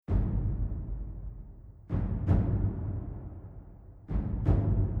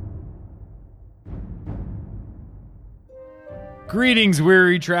Greetings,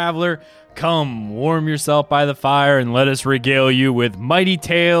 weary traveler. Come, warm yourself by the fire and let us regale you with mighty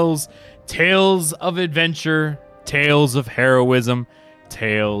tales, tales of adventure, tales of heroism,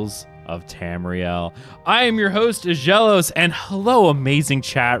 tales of Tamriel. I am your host, Agelos, and hello, amazing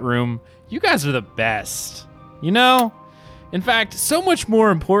chat room. You guys are the best. You know? In fact, so much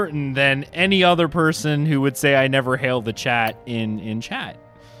more important than any other person who would say I never hail the chat in chat.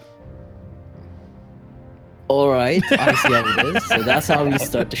 All right, I see how it is. So that's how we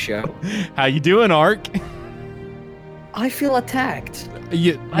start the show. How you doing, Ark? I feel attacked.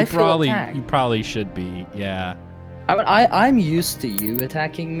 You I feel probably attacked. you probably should be, yeah. I mean, I'm used to you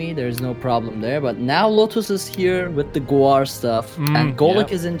attacking me. There's no problem there. But now Lotus is here with the Guar stuff, and Golok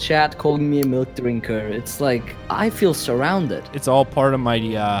yep. is in chat calling me a milk drinker. It's like I feel surrounded. It's all part of my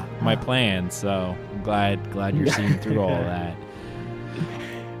my plan, so I'm glad you're seeing through all of that.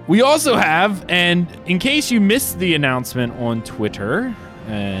 We also have, and in case you missed the announcement on Twitter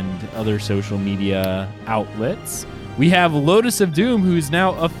and other social media outlets, we have Lotus of Doom, who's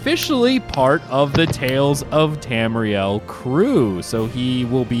now officially part of the Tales of Tamriel crew. So he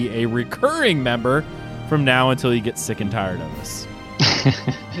will be a recurring member from now until he gets sick and tired of us.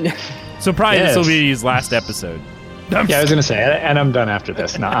 So probably this will be his last episode. Yeah, I was going to say, and I'm done after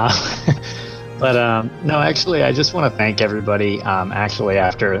this. Nah. But no, actually, I just want to thank everybody. Actually,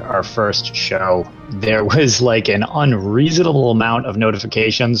 after our first show, there was like an unreasonable amount of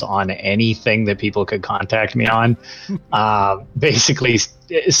notifications on anything that people could contact me on. Basically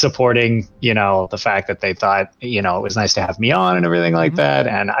supporting, the fact that they thought, it was nice to have me on and everything like that.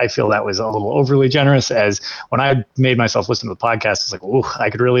 And I feel that was a little overly generous, as when I made myself listen to the podcast, it's like, ooh,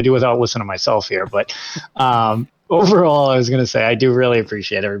 I could really do without listening to myself here. But overall, I was going to say I do really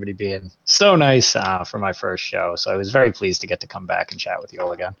appreciate everybody being so nice for my first show. So I was very pleased to get to come back and chat with you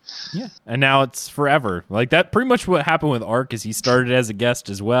all again. Yeah, and now it's forever. Like that. Pretty much what happened with Ark is he started as a guest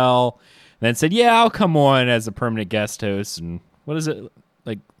as well, then said, "Yeah, I'll come on as a permanent guest host." And what is it,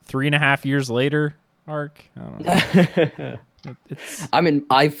 like 3.5 years later, Ark? I don't know. I mean,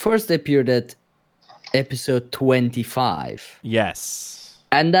 I first appeared at episode 25. Yes,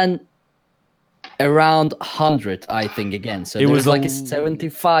 And then around 100, I think, again. So it was like a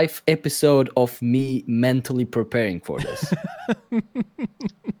 75 episode of me mentally preparing for this.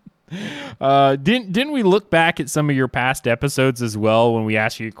 Didn't we look back at some of your past episodes as well when we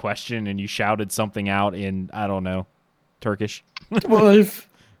asked you a question and you shouted something out in, I don't know, Turkish? Wolf.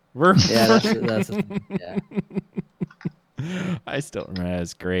 Yeah, that's yeah. I still remember.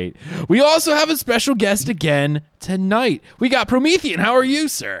 That's great. We also have a special guest again tonight. We got Promethean. How are you,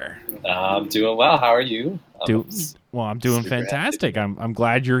 sir? I'm doing well. How are you? I'm doing fantastic. I'm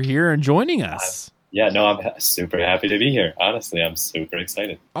glad you're here and joining us. I'm super happy to be here. Honestly, I'm super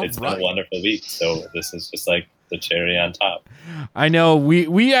excited. It's been a wonderful week, so this is just like the cherry on top. I know.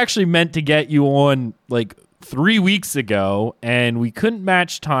 We actually meant to get you on like 3 weeks ago, and we couldn't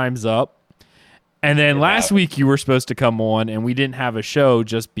match times up. And then last week you were supposed to come on, and we didn't have a show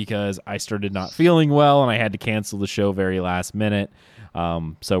just because I started not feeling well, and I had to cancel the show very last minute.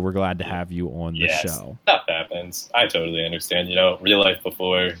 So we're glad to have you on the show. Stuff happens. I totally understand. Real life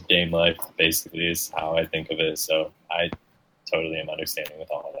before game life basically is how I think of it. So I totally am understanding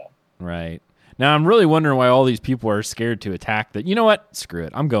with all of that. Right. Now I'm really wondering why all these people are scared to attack that. You know what? Screw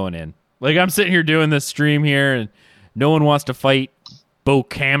it. I'm going in. Like, I'm sitting here doing this stream here, and no one wants to fight Bo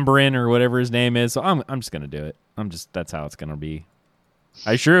Cambrin or whatever his name is, so I'm just gonna do it. That's how it's gonna be.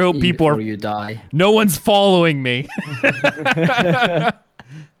 I sure hope people Before you die. No one's following me. Quick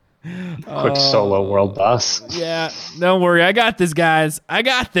solo world boss. Yeah, don't worry. I got this, guys. I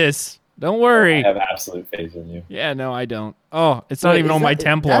got this. Don't worry. I have absolute faith in you. Yeah, no, I don't. Oh, it's not even on my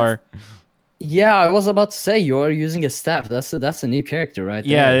Templar. Yeah, I was about to say you're using a staff. That's a new character, right?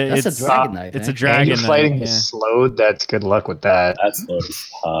 Yeah, there. That's a Dragon Knight. It's a Dragon Knight. You're fighting the Slowed. That's good luck with that. That's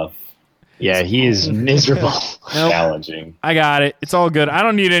tough. Yeah, he is miserable. Challenging. I got it. It's all good. I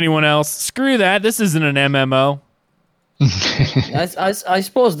don't need anyone else. Screw that. This isn't an MMO. I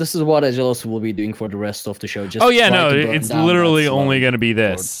suppose this is what Agelos will be doing for the rest of the show. Just it's literally only going to be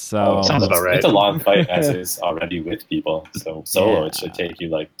this. So sounds about right. It's a long fight as is already with people. So solo, it should take you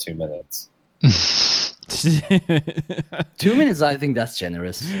like 2 minutes. 2 minutes, I think that's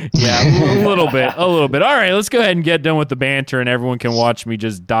generous. Yeah, a little bit. All right, let's go ahead and get done with the banter, and everyone can watch me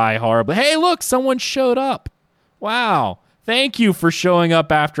just die horribly. Hey, look, someone showed up. Wow. Thank you for showing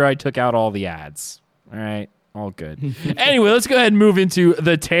up after I took out all the ads. All right, all good. Anyway, let's go ahead and move into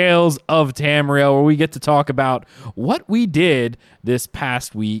the Tales of Tamriel, where we get to talk about what we did this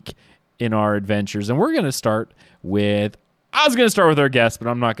past week in our adventures. And we're going to start with I was going to start with our guest, but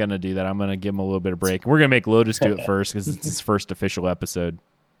I'm not going to do that. I'm going to give him a little bit of break. We're going to make Lotus do it first because it's his first official episode.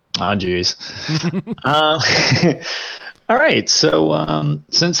 Oh, geez. All right. So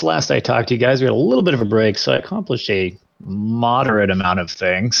since last I talked to you guys, we had a little bit of a break, so I accomplished a moderate amount of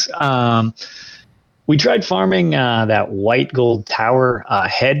things. We tried farming that white gold tower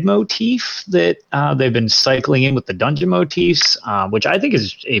head motif that they've been cycling in with the dungeon motifs, which I think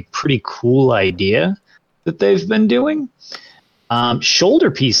is a pretty cool idea that they've been doing.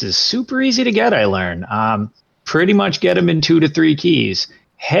 Shoulder pieces, super easy to get, I learned. Pretty much get them in 2 to 3 keys.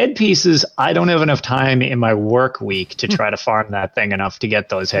 Head pieces, I don't have enough time in my work week to try to farm that thing enough to get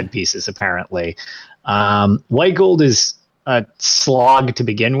those head pieces, apparently. White gold is a slog to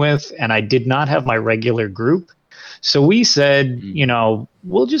begin with, and I did not have my regular group. So we said,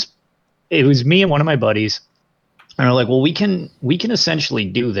 it was me and one of my buddies, and we're like, well, we can essentially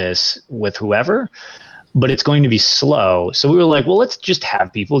do this with whoever, but it's going to be slow. So we were like, well, let's just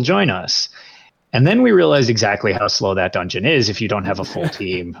have people join us. And then we realized exactly how slow that dungeon is if you don't have a full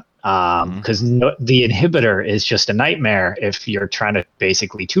team, because the inhibitor is just a nightmare if you're trying to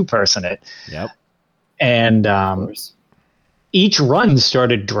basically 2-person it. Yep. And each run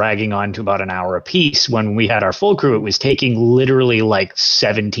started dragging on to about an hour apiece. When we had our full crew, it was taking literally like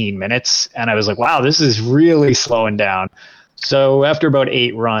 17 minutes. And I was like, wow, this is really slowing down. So after about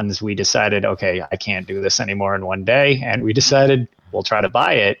 8 runs, we decided, okay, I can't do this anymore in one day. And we decided we'll try to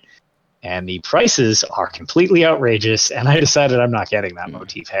buy it. And the prices are completely outrageous. And I decided I'm not getting that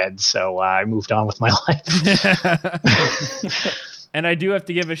motif head. So I moved on with my life. And I do have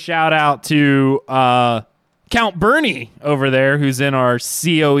to give a shout out to Count Bernie over there, who's in our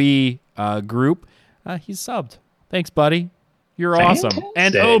COE group. He's subbed. Thanks, buddy. You're awesome.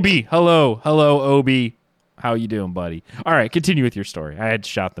 And Obi. Hello, Obi. How you doing, buddy? All right, continue with your story. I had to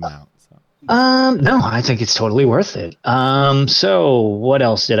shout them out. No, I think it's totally worth it. So what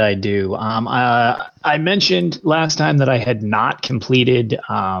else did I do? I mentioned last time that I had not completed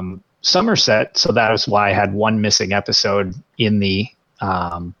Somerset, so that was why I had one missing episode in the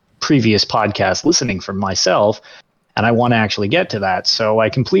previous podcast listening for myself, and I want to actually get to that. So I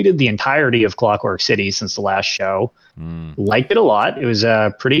completed the entirety of Clockwork City since the last show. Liked it a lot. It was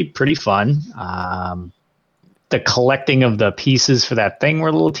pretty fun. The collecting of the pieces for that thing were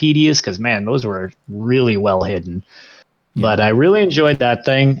a little tedious because, man, those were really well hidden. Yeah. But I really enjoyed that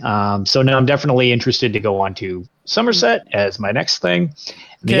thing. So now I'm definitely interested to go on to Somerset as my next thing.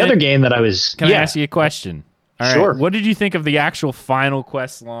 The other game that I was... Can I ask you a question? All sure. Right. What did you think of the actual final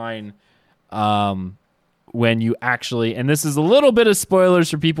quest line when you actually... And this is a little bit of spoilers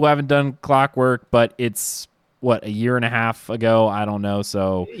for people who haven't done Clockwork, but it's... a year and a half ago? I don't know.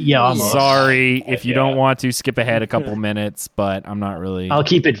 So yeah, almost. Sorry if you don't want to skip ahead a couple minutes, but I'm not really. I'll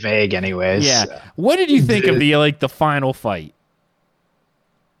keep it vague anyways. Yeah. What did you think of the final fight?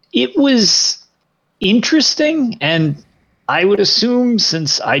 It was interesting, and I would assume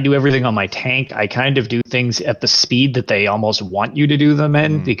since I do everything on my tank, I kind of do things at the speed that they almost want you to do them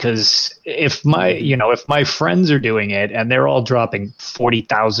in, because if my friends are doing it and they're all dropping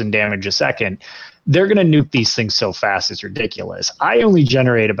 40,000 damage a second, they're going to nuke these things so fast it's ridiculous. I only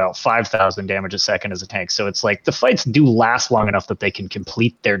generate about 5,000 damage a second as a tank, so it's like the fights do last long enough that they can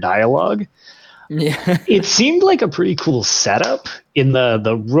complete their dialogue. Yeah. It seemed like a pretty cool setup in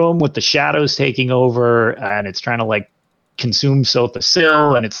the room with the shadows taking over, and it's trying to like consume Sotha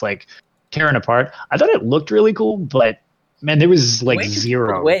Sil, and it's like tearing apart. I thought it looked really cool, but man, there was like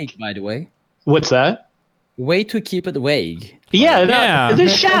zero. Vague, by the way. What's that? Way to keep it vague. Yeah.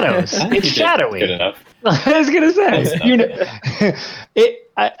 There's shadows. It's shadowy. Good enough. I was gonna say,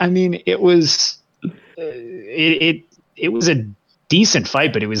 it was it was a decent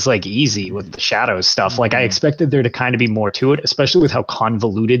fight, but it was like easy with the shadow stuff. Like I expected there to kind of be more to it, especially with how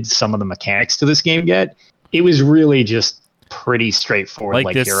convoluted some of the mechanics to this game get. It was really just pretpretty straightforward.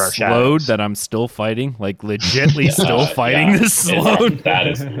 Like this here are slode shadows that I'm still fighting, like legitly still fighting this slode. That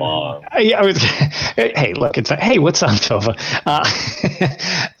is long. Hey, look, hey, what's up, Tova?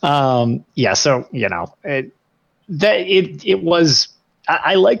 So it was.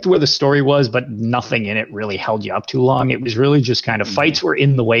 I liked where the story was, but nothing in it really held you up too long. It was really just kind of fights were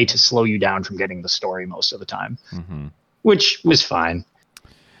in the way to slow you down from getting the story most of the time, which was fine.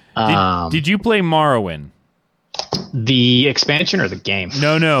 Did you play Morrowind? The expansion or the game?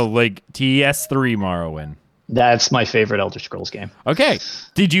 No, like TS3 Morrowind. That's my favorite Elder Scrolls game. Okay.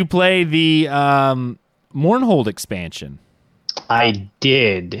 Did you play the Mournhold expansion? I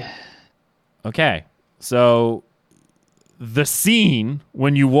did. Okay. So the scene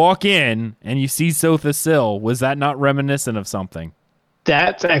when you walk in and you see Sotha Sil, was that not reminiscent of something?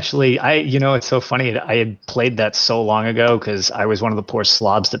 That's actually, it's so funny. I had played that so long ago because I was one of the poor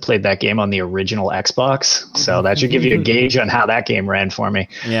slobs that played that game on the original Xbox. So that should give you a gauge on how that game ran for me.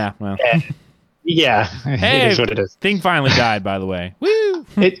 Yeah, well. Yeah, hey, it is what it is. Thing finally died, by the way. Woo!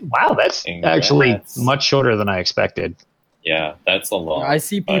 Wow, that's actually much shorter than I expected. Yeah, that's a lot. I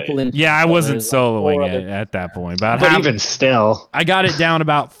see people in. Yeah, I wasn't soloing it at that point, but even still, I got it down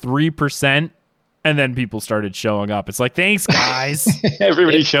about 3%, and then people started showing up. It's like, thanks, guys.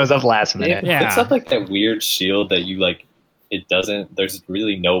 Everybody shows up last minute. Yeah, it's not like that weird shield that you like. It doesn't. There's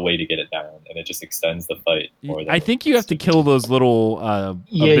really no way to get it down, and it just extends the fight more. I think you have to kill those little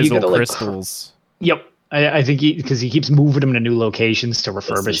abyssal crystals. Yep. I think because he keeps moving them to new locations to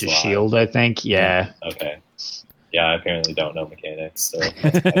refurbish his shield, I think. Yeah. Okay. Yeah, I apparently don't know mechanics. So.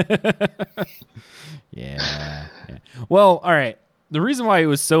 Yeah. Well, all right. The reason why it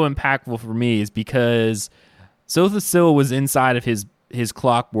was so impactful for me is because Sotha Sil was inside of his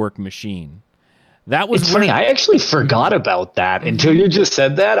clockwork machine. That was funny. I actually forgot about that until you just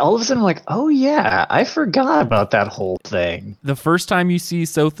said that. All of a sudden, I'm like, oh yeah, I forgot about that whole thing. The first time you see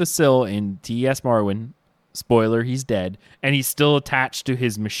Sotha Sil in T.S. Marwyn, spoiler, he's dead, and he's still attached to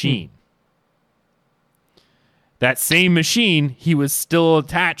his machine. That same machine he was still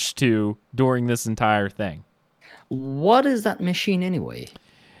attached to during this entire thing. What is that machine anyway?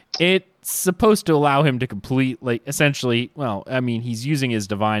 It's supposed to allow him to complete, like, essentially, well, I mean, he's using his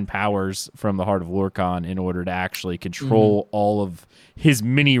divine powers from the Heart of Lorkhan in order to actually control all of his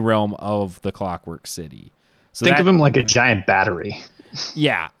mini realm of the Clockwork City. So think of him like a giant battery.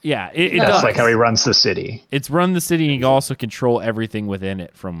 Yeah. It That's does. like how he runs the city. It's run the city, and he can also control everything within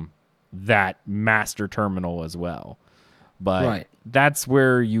it from that master terminal as well. But that's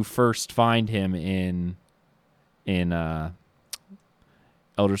where you first find him in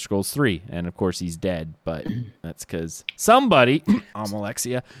Elder Scrolls 3, and of course he's dead, but that's because somebody,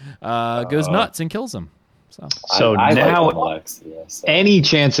 Alexia, goes nuts and kills him. So I now like Alexia, so. Any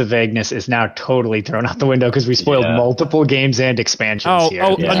chance of vagueness is now totally thrown out the window because we spoiled multiple games and expansions here.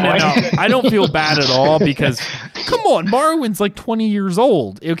 No. I don't feel bad at all because, come on, Morrowind's like 20 years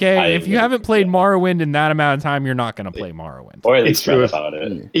old, okay? If you haven't played Morrowind in that amount of time, you're not going to play Morrowind. Or at least read about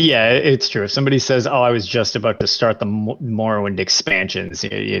it. Yeah, it's true. If somebody says, oh, I was just about to start the Morrowind expansions,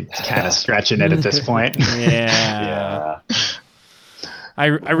 you're kind of stretching it at this point. Yeah. I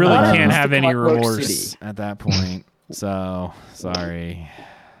really can't have any remorse at that point. So, sorry.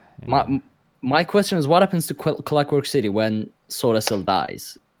 My question is, what happens to Clockwork City when Sotha Sil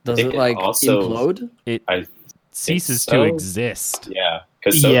dies? Does it also implode? It ceases to exist. Yeah,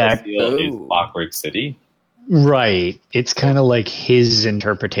 because Sotha Sil is Clockwork City. Right. It's kind of like his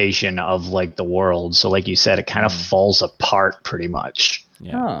interpretation of like the world. So like you said, it kind of falls apart pretty much.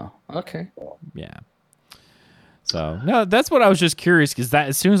 Yeah. Oh, okay. Yeah. So, no, that's what I was just curious, because that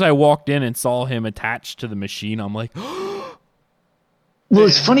as soon as I walked in and saw him attached to the machine, I'm like, well,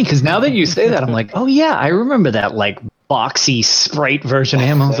 it's funny because now that you say that, I'm like, oh yeah, I remember that like boxy sprite version of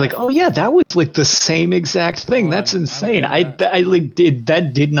him. I was like, oh yeah, that was like the same exact thing. That's insane. I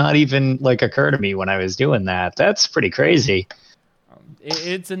did not even like occur to me when I was doing that. That's pretty crazy.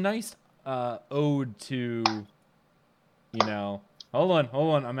 It's a nice ode to, Hold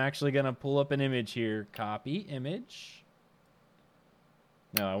on. I'm actually going to pull up an image here. Copy image.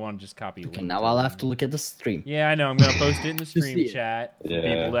 No, I want to just copy. Okay, now I'll have to look at the stream. Yeah, I know. I'm going to post it in the stream chat for Yeah.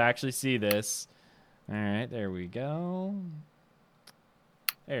 people to actually see this. All right, there we go.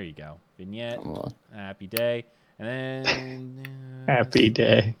 There you go. Vignette. Happy day. And then... Happy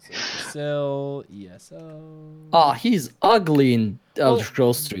day. Sil, ESO. Oh, he's ugly in Elder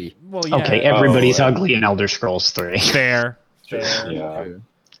Scrolls 3. Well, yeah. Okay, everybody's ugly in Elder Scrolls 3. Fair. Yeah.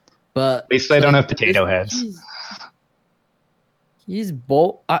 But at least they don't have potato heads. He's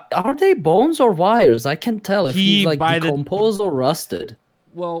are they bones or wires? I can't tell if he's like decomposed or rusted.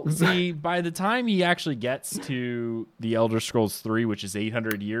 Well, see, by the time he actually gets to the Elder Scrolls 3, which is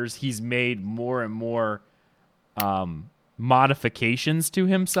 800 years, he's made more and more modifications to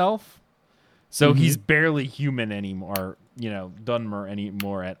himself. So he's barely human anymore, Dunmer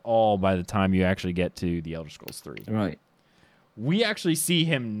anymore at all by the time you actually get to the Elder Scrolls 3. Right. We actually see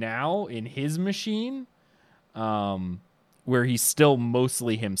him now in his machine, where he's still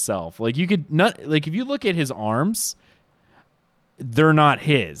mostly himself. Like if you look at his arms, they're not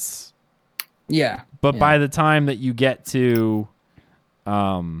his. Yeah. But by the time that you get to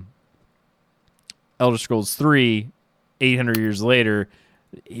Elder Scrolls 3, 800 years later,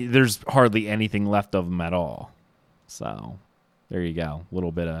 there's hardly anything left of him at all. So there you go. A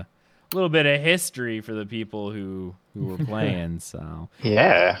little bit of history for the people who were playing. So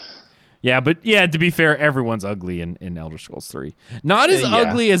yeah. Yeah, but yeah, to be fair, everyone's ugly in Elder Scrolls 3. Not as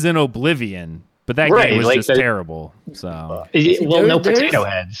ugly as in Oblivion, but that game was just terrible. So no potato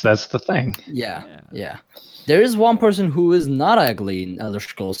heads. That's the thing. Yeah. There is one person who is not ugly in Elder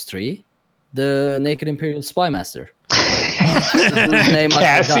Scrolls 3, the Naked Imperial Spy Master.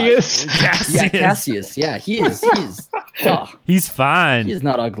 Cassius? Yeah, Cassius. Yeah, he is. He's fine. He's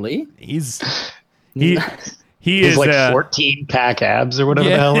not ugly. He is like 14-pack abs or whatever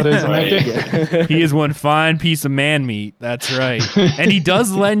the hell it is. Right. He is one fine piece of man meat. That's right. And he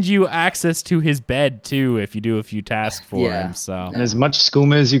does lend you access to his bed too if you do a few tasks for him. So and as much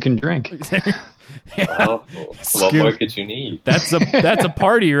skooma as you can drink. Well, what more could you need? That's a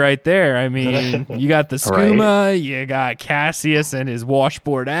party right there. I mean, you got the skooma, you got Cassius and his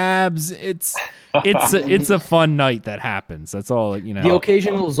washboard abs. It's a fun night that happens. That's all, you know. The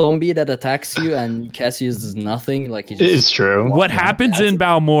occasional zombie that attacks you and Cassius does nothing. Like it's true. What happens in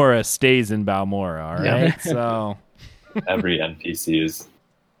Balmora stays in Balmora. All right. So every NPC is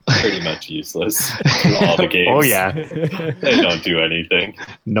pretty much useless in all the games. Oh yeah, they don't do anything.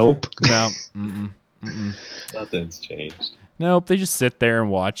 Nope. No. Nothing's changed. Nope. They just sit there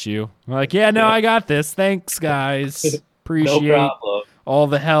and watch you. I'm like, yeah, no, I got this. Thanks, guys. Appreciate No problem. all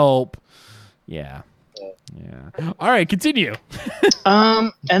the help. Yeah. All right, continue.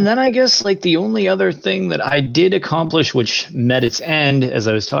 And then I guess like the only other thing that I did accomplish, which met its end, as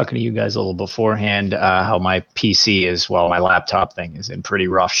I was talking to you guys a little beforehand, how my PC is, my laptop thing is in pretty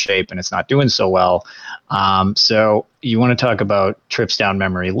rough shape and it's not doing so well. So you want to talk about trips down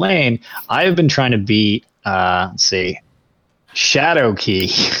memory lane? I have been trying to beat, Shadow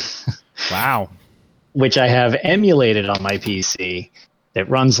Key. Wow. Which I have emulated on my PC. That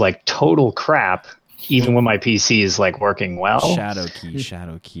runs like total crap, even when my PC is like working well. Shadow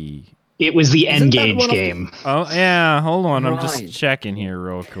Key. It was the N-Gage game. Oh yeah, hold on. I'm just checking here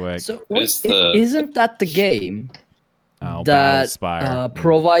real quick. So isn't that the game that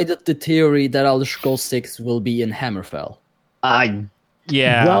provided the theory that Elder Scrolls 6 will be in Hammerfell?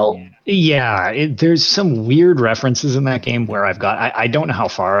 Yeah. Well, yeah. There's some weird references in that game where I don't know how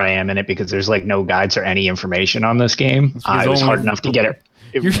far I am in it because there's like no guides or any information on this game. It was hard enough to get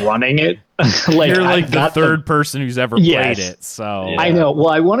it running it. You're like the third person who's ever played it. So I know. Well,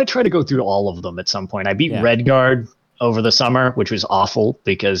 I want to try to go through all of them at some point. I beat Redguard over the summer, which was awful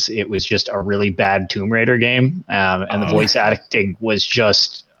because it was just a really bad Tomb Raider game, and the voice acting was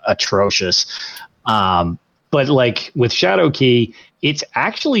just atrocious. But like with Shadow Key, it's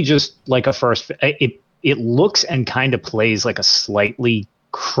actually just like it looks and kind of plays like a slightly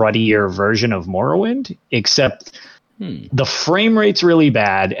cruddier version of Morrowind, except the frame rate's really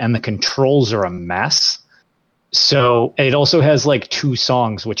bad and the controls are a mess. So it also has like 2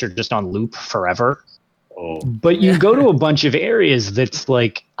 songs which are just on loop forever. But you go to a bunch of areas that's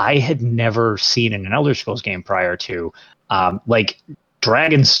like I had never seen in an Elder Scrolls game prior to. Like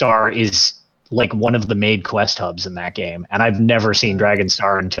Dragonstar is like one of the main quest hubs in that game, and I've never seen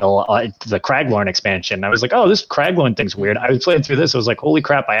Dragonstar until the Craglorn expansion. I was like, oh, this Craglorn thing's weird. I was playing through this, I was like, holy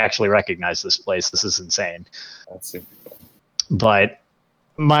crap, I actually recognize this place. This is insane. That's super cool. But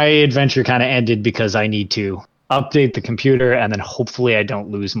my adventure kind of ended because I need to update the computer, and then hopefully I don't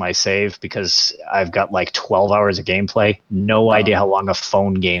lose my save because I've got like 12 hours of gameplay. No idea how long a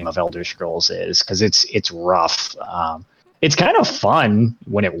phone game of Elder Scrolls is because it's rough. It's kind of fun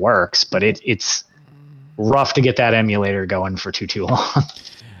when it works, but it's rough to get that emulator going for too long.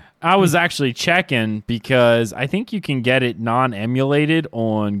 I was actually checking because I think you can get it non-emulated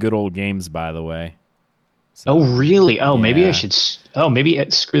on Good Old Games, by the way. So, oh, really? Oh, yeah. Maybe I should. Oh, maybe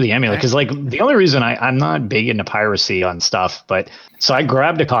screw the emulator. Because like the only reason I'm not big into piracy on stuff, but so I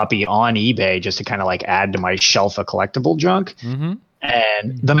grabbed a copy on eBay just to kind of like add to my shelf of collectible junk. Mm-hmm.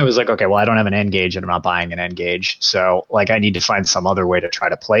 And then I was like, okay, well, I don't have an N-Gage and I'm not buying an N-Gage. So like I need to find some other way to try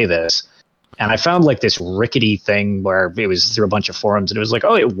to play this. And I found like this rickety thing where it was through a bunch of forums and it was like,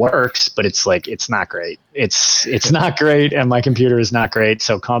 oh, it works, but it's like, it's not great. It's not great. And my computer is not great.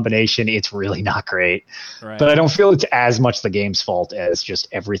 So combination, it's really not great. Right. But I don't feel it's as much the game's fault as just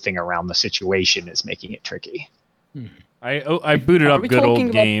everything around the situation is making it tricky. I booted up Good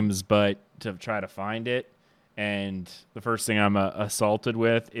Old Games, but to try to find it. And the first thing I'm assaulted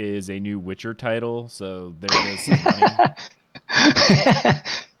with is a new Witcher title. So there goes some money.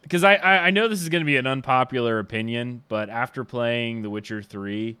 Because I know this is going to be an unpopular opinion, but after playing The Witcher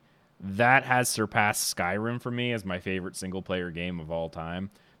 3, that has surpassed Skyrim for me as my favorite single-player game of all time.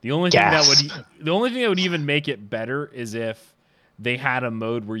 The only thing that would even make it better is if they had a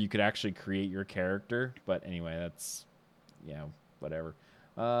mode where you could actually create your character. But anyway, that's whatever.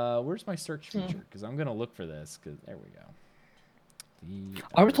 Where's my search feature? Because I'm going to look for this. Because there we go.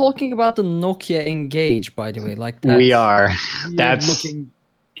 Are we talking about the Nokia Engage, by the way? Like that We are. weird That's looking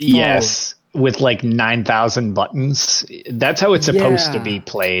yes, with like 9,000 buttons. That's how it's supposed to Yeah. be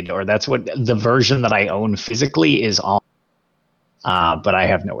played, or that's what the version that I own physically is on. But I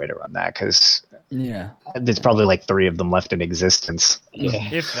have no way to run that because Yeah. there's probably like 3 of them left in existence. Yeah.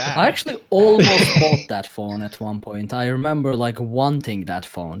 If that. I actually almost bought that phone at one point. I remember like wanting that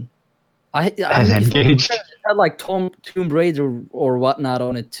phone. I And mean, Engage. it had like Tomb Raider or whatnot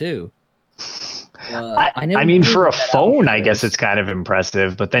on it too. I never mean, knew for a that phone, I afterwards. guess it's kind of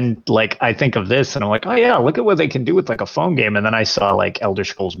impressive. But then, like, I think of this, and I'm like, oh yeah, look at what they can do with like a phone game. And then I saw like Elder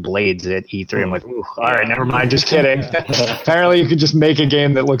Scrolls Blades at E3. I'm like, ooh, all right, never mind, just kidding. Apparently, you can just make a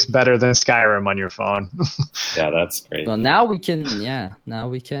game that looks better than Skyrim on your phone. Yeah, that's great. Well, now we can. Yeah, now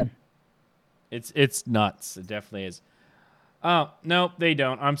we can. It's nuts. It definitely is. Oh, no, they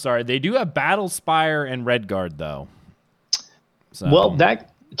don't. I'm sorry. They do have Battle Spire and Redguard, though. So, Well, that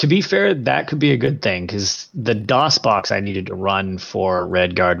to be fair, that could be a good thing because the DOS box I needed to run for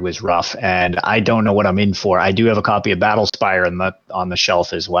Redguard was rough, and I don't know what I'm in for. I do have a copy of Battlespire on the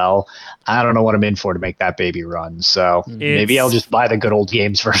shelf as well. I don't know what I'm in for to make that baby run. So maybe I'll just buy the good old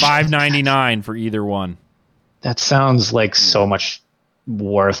games version. $5.99 for either one. That sounds like so much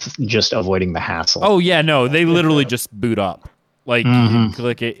worth just avoiding the hassle. Oh yeah, no, they literally just boot up. Like you Mhm.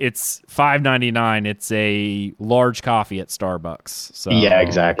 click it, it's $5.99. It's a large coffee at Starbucks. So yeah,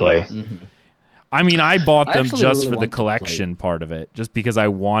 exactly. Yeah. I mean, I bought I them actually just really for the want to play. collection part of it, just because I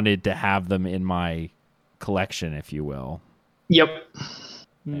wanted to have them in my collection, if you will. Yep.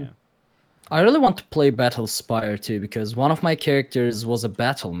 I really want to play Battle Spire too because one of my characters was a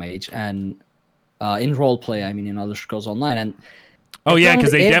battle mage, and in roleplay, I mean in Elder Scrolls Online, and Oh yeah,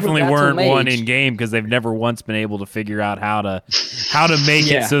 because they Every definitely battle weren't one mage- in game because they've never once been able to figure out how to make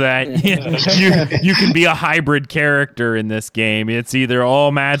it Yeah. so that you can be a hybrid character in this game. It's either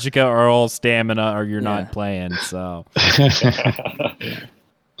all magicka or all stamina, or you're Yeah. not playing. So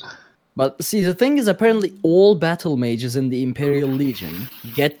But see, the thing is, apparently all battle mages in the Imperial Legion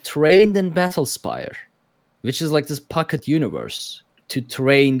get trained in Battle Spire, which is like this pocket universe to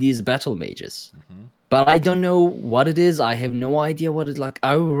train these battle mages. But I don't know what it is. I have no idea what it's like.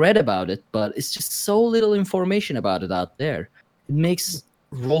 I read about it, but it's just so little information about it out there. It makes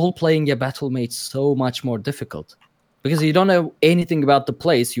role-playing a battle mage so much more difficult because you don't know anything about the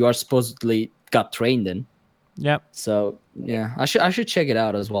place you are supposedly got trained in. yep, So yeah, I should check it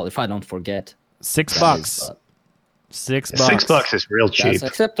out as well if I don't forget. $6. But $6. $6 is real cheap. that's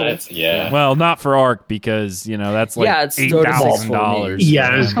acceptable. Yeah. Well, not for Ark because that's like Yeah, it's $36 $8,000. Yeah,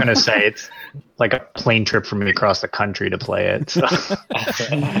 I was gonna say it's like a plane trip for me across the country to play it. So.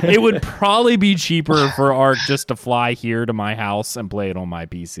 It would probably be cheaper for Ark just to fly here to my house and play it on my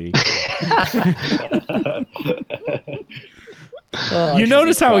PC. Oh, I You should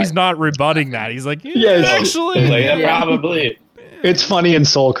notice be how quiet. he's not rebutting that. He's like, yeah, Yes. actually. Like, yeah, Yeah. probably. It's funny and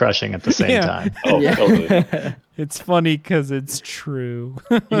soul crushing at the same Yeah. time. Oh, Yeah. totally. It's funny because it's true.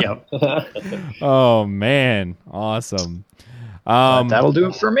 Yep. Oh, man. Awesome. That'll do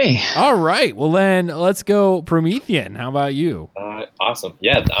it for me. All right. Well, then let's go Promethean. How about you? Awesome.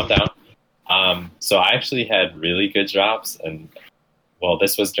 Yeah, I'm down. So I actually had really good drops, and well,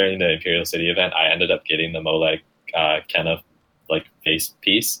 this was during the Imperial City event. I ended up getting the Molag Kenna face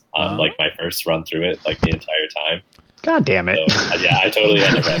piece on Oh. my first run through it, the entire time. God damn it. So yeah, I totally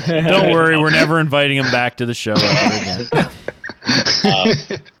had to run. Don't worry. We're never inviting him back to the show ever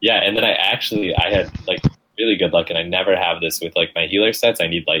again. Yeah, and then I had really good luck, and I never have this with my healer sets. I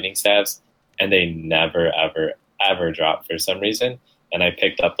need lightning staves, and they never ever drop for some reason. And I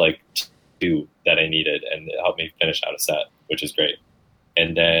picked up 2 that I needed, and it helped me finish out a set, which is great.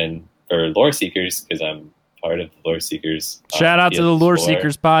 And then for Lore Seekers, because I'm part of the Lore Seekers. Shout out to the Lore PS4,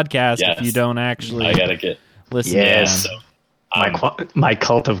 Seekers podcast Yes. if you don't actually I gotta get listen Yes. to them. so, My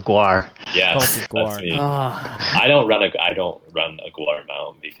cult of Guar. yes, Cult of Guar. that's me. Ah, I don't run a Guar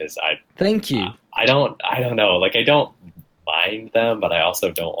mount because thank you. I don't know. I don't mind them, but I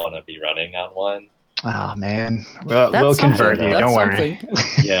also don't want to be running on one. Oh man, we'll That's convert something, you. that's Don't worry.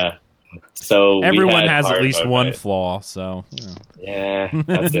 something. Yeah. So we Everyone had has at hard least mode one night. flaw, so Yeah,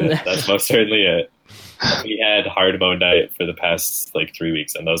 that's it. That's most certainly it. We had hard mode night for the past 3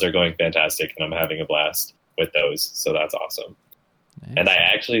 weeks, and those are going fantastic, and I'm having a blast with those. So that's awesome. And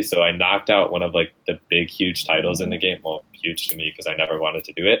I knocked out one of the big, huge titles in the game. Well, huge to me because I never wanted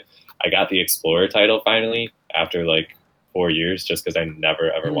to do it. I got the Explorer title finally after 4 years, just because I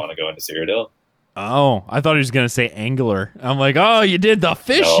never ever want to go into Cyrodiil. Oh, I thought he was going to say angler. I'm like, oh, you did the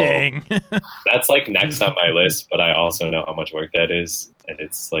fishing. That's next on my list, but I also know how much work that is, and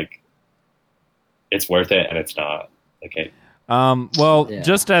it's it's worth it, and it's not. Well, Yeah.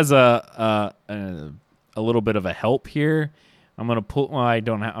 just as a little bit of a help here, I'm gonna put. Well, I'm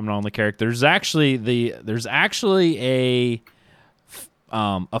not on the character. There's actually a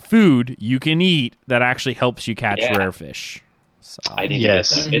food you can eat that actually helps you catch Yeah. rare fish. So. I need Yes.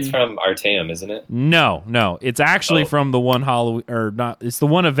 to get that. It's from Arteum, isn't it? No, it's actually Oh. from the one Halloween or not. It's the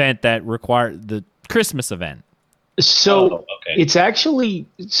one event that required the Christmas event. So Oh, okay. it's actually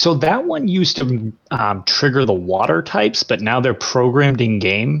so that one used to trigger the water types, but now they're programmed in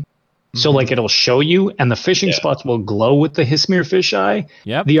game. So like it'll show you, and the fishing Yeah. spots will glow with the Hismir fisheye.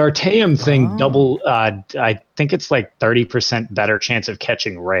 Yep. The Arteum thing Oh. double. I think it's like 30% better chance of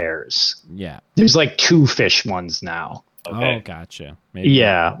catching rares. Yeah. There's like 2 fish ones now. Okay. Oh, gotcha. Maybe.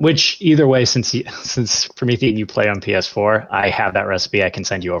 Yeah, which either way, since Promethean you play on PS4, I have that recipe. I can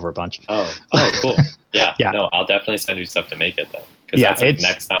send you over a bunch. Oh, cool. Yeah. Yeah. No, I'll definitely send you stuff to make it then. Because Yeah, that's like it's-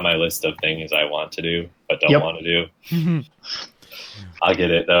 next on my list of things I want to do but don't Yep. want to do. I'll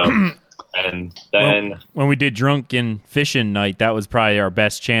get it though. And then When we did drunken fishing night, that was probably our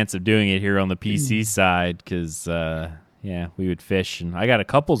best chance of doing it here on the PC side because, we would fish, and I got a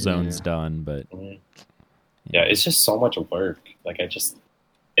couple zones done, but yeah, it's just so much work. Like it's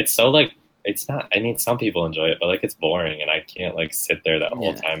so like it's not. I mean, some people enjoy it, but like it's boring, and I can't like sit there that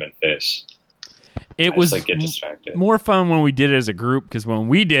whole Yeah. time and fish. it I was just, like, get distracted. more fun when we did it as a group because when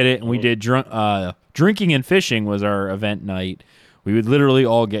we did it and we did drinking and fishing was our event night. We would literally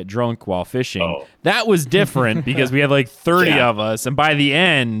all get drunk while fishing. Oh. That was different because we had like 30 Yeah. of us, and by the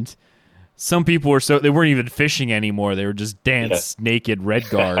end, some people they weren't even fishing anymore. They were just dance naked red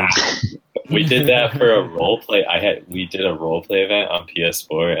guard. We did that for a role play. We did a role play event on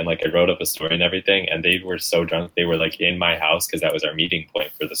PS4, and like I wrote up a story and everything. And they were so drunk, they were like in my house because that was our meeting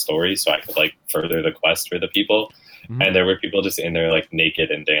point for the story, so I could like further the quest for the people. Mhm. And there were people just in there like naked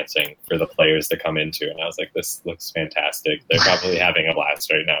and dancing for the players to come into, and I was like, "This looks fantastic." They're probably having a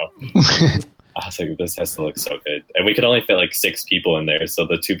blast right now. I was like, "This has to look so good." And we could only fit like 6 people in there, so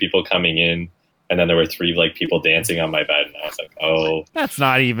the 2 people coming in. And then there were 3 like people dancing on my bed, and I was like, "Oh, That's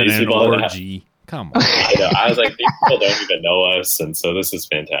not even These an people that- orgy. Come on. I was like, these people don't even know us, and so this is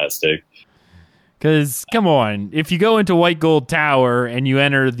fantastic." Because, come on, if you go into White Gold Tower and you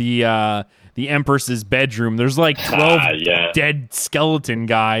enter the Empress's bedroom, there's like 12 Yeah, dead skeleton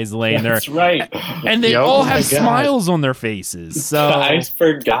guys laying there. that's right. And they Yep. all Oh my have God. smiles on their faces. So I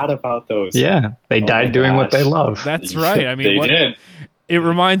forgot about those. Yeah, they Oh died my doing what gosh. they love. that's right. I mean, they what- did. it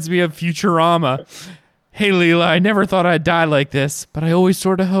reminds me of Futurama. Hey, Leela, I never thought I'd die like this, but I always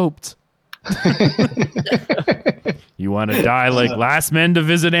sort of hoped. You want to die like last men to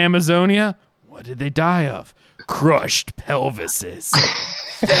visit Amazonia? What did they die of? Crushed pelvises.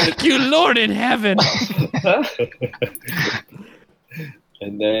 Thank you, Lord in heaven.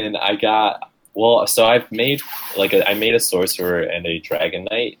 And then so I've made I made a sorcerer and a dragon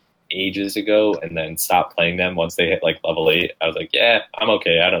knight ages ago, and then stopped playing them once they hit like level 8. I was like, yeah, I'm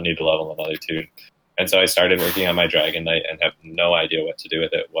okay. I don't need to level another 2. And so I started working on my dragon knight and have no idea what to do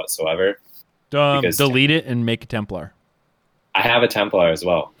with it whatsoever. Because- Delete it and make a Templar. I have a Templar as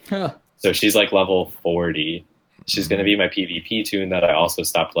well. Huh. So she's like level 40. She's going to be my PvP tune that I also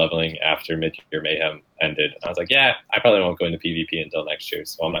stopped leveling after Mid-Year Mayhem ended. I was like, yeah, I probably won't go into PvP until next year,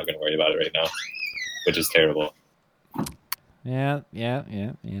 so I'm not going to worry about it right now, which is terrible. Yeah.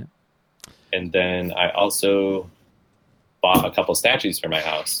 And then I also bought a couple statues for my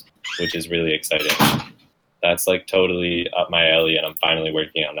house, which is really exciting. That's like totally up my alley, and I'm finally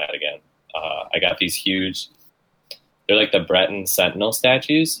working on that again. I got these huge, they're like the Breton Sentinel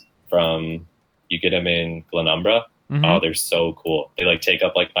statues from, you get them in Glenumbra. Mhm. Oh, they're so cool. They like take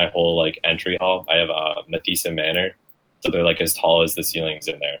up like my whole like entry hall. I have a Matissa Manor, so they're like as tall as the ceilings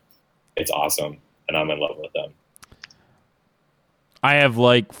in there. It's awesome, and I'm in love with them. I have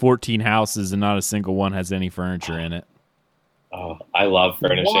like 14 houses and not a single one has any furniture in it. Oh, I love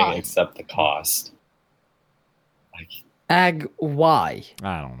furnishing Why? except the cost. Like, Ag, why?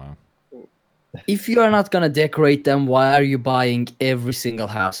 I don't know. If you are not gonna decorate them, why are you buying every single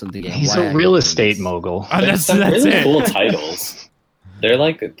house in the game? He's Why a are you real doing estate this? mogul. there's some That's really it. cool titles.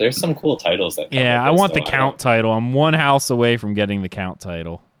 There's some cool titles that. come Yeah, with I this, want though. the count title. I'm one house away from getting the count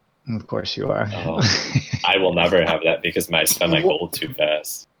title. Of course you are. I will never have that because I spend my gold too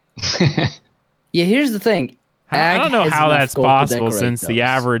fast. Yeah, here's the thing. I Ag don't know has how enough that's gold to possible decorate since the those.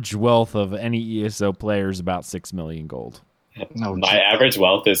 average wealth of any ESO player is about 6 million gold. No, My average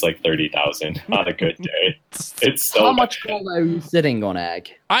wealth is like 30,000 on a good day. It's so How much bad. gold are you sitting on, Ag?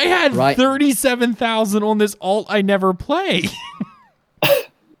 I had Right. 37,000 on this alt I never play.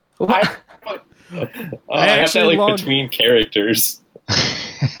 What? I have that actually like logged- between characters.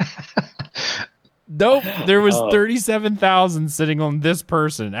 Nope, there was Oh. 37,000 sitting on this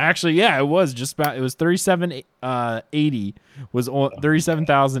person. Actually, yeah, it was just about. It was 3780 was on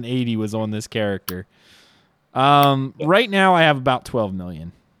 37,080 was on this character. Right now I have about 12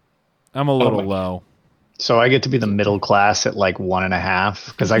 million. I'm a little my- low. So I get to be the middle class at like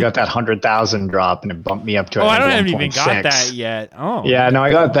 1.5 because I got that 100,000 drop and it bumped me up to. Oh, I think, haven't even got 1.6. that yet. Oh, Yeah, no, I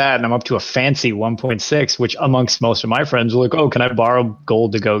got that, and I'm up to a fancy 1.6, which amongst most of my friends are like, "Oh, can I borrow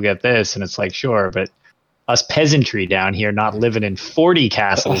gold to go get this?" And it's like, sure, but us peasantry down here, not living in 40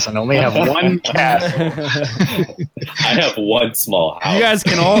 castles and only have one castle. I have one small house. You guys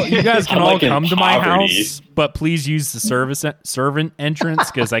can I'm all like in come to my poverty. house, but please use the servant entrance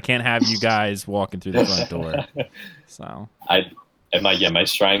because I can't have you guys walking through the front door. So My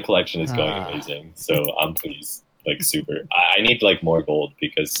shrine collection is going amazing, so I'm pleased. Like super. I need like more gold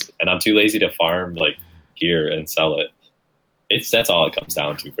and I'm too lazy to farm like gear and sell it. That's all it comes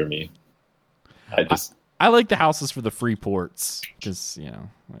down to for me. I like the houses for the free ports because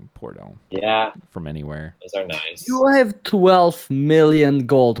like port on Yeah, from anywhere. those are nice. You have 12 million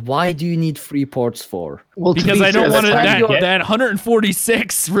gold. Why do you need free ports for? Well, to Because be I don't fair, want to. that's how you That, get- that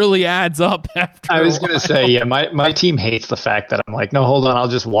 146 really adds up after. I was a while. going to say, yeah, my team hates the fact that I'm like, no, hold on, I'll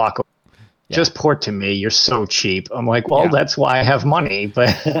just walk. Yeah. Just port to me. You're so cheap. I'm like, well, Yeah. that's why I have money.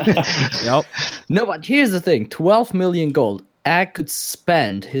 But Yep. No, but here's the thing: 12 million gold. Ag could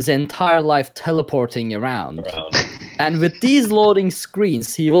spend his entire life teleporting around, and with these loading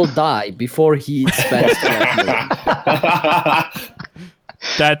screens, he will die before he spends 12 million.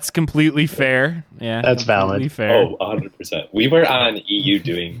 That's completely fair. Yeah, That's valid. completely fair. Oh, 100%. We were on EU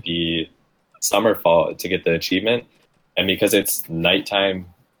doing the summer fall to get the achievement, and because it's nighttime,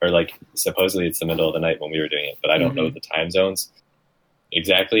 or like supposedly it's the middle of the night when we were doing it, but I don't know the time zones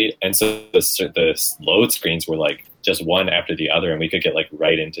exactly. And so the load screens were like just one after the other, and we could get like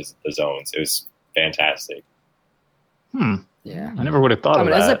right into the zones. It was fantastic. Yeah. I never would have thought I of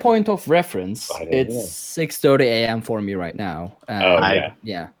mean, as a that. point of reference, I don't it's know. 6:30 a.m. for me right now. Oh, yeah.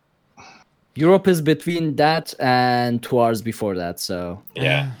 Yeah. Europe is between that and 2 hours before that, so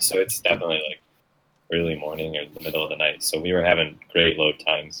Yeah, so it's definitely like early morning or the middle of the night. So we were having great load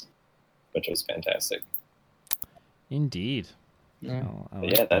times, which was fantastic. Indeed. Yeah. Oh, I But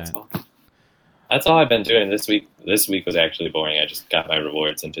like yeah, that's that. all. That's all I've been doing this week. This week was actually boring. I just got my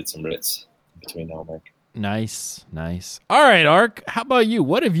rewards and did some writs between now and work. Nice. All right, Ark. How about you?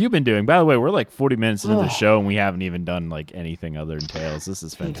 What have you been doing? By the way, we're like 40 minutes into the show and we haven't even done like anything other than Tales. This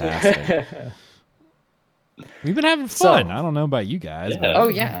is fantastic. We've been having fun. I don't know about you guys. Yeah. Oh,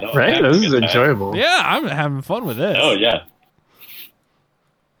 yeah. No, Right? having a This is good time. enjoyable. But yeah, I'm having fun with this. Oh yeah.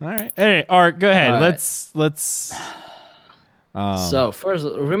 All right. Hey, Ark, go ahead. All right. Let's So first,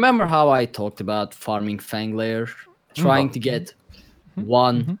 remember how I talked about farming Fanglair, trying to get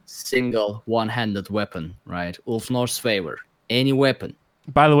one single one-handed weapon, right? Ulfnor's favor, any weapon.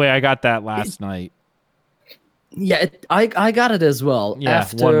 By the way, I got that last night. Yeah, I got it as well. Yeah,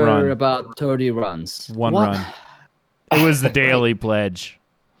 after one run. about 30 runs. One What? run. It was the daily pledge.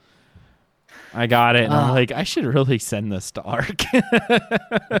 I got it, and I'm Ah. like, I should really send this to Ark.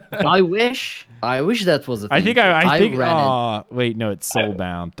 I wish that was a thing. I think I think. ran it. Oh, wait, no, it's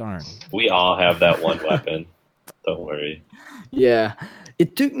soulbound. Darn. We all have that one weapon. Don't worry. Yeah,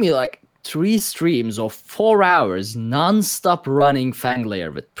 it took me like 3 streams of 4 hours non-stop running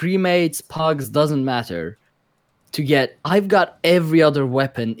Fanglair with pre-mates, pugs, doesn't matter. To get, I've got every other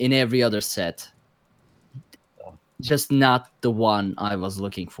weapon in every other set, just not the one I was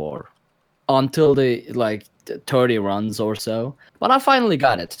looking for until the 30 runs or so. But I finally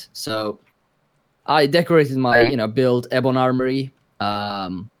got it. So I decorated my build Ebon Armory,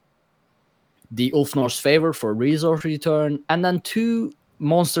 the Ulfnor's Favor for resource return, and then 2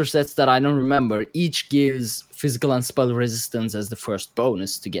 monster sets that I don't remember. Each gives physical and spell resistance as the first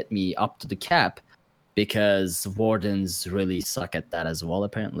bonus to get me up to the cap, because Wardens really suck at that as well,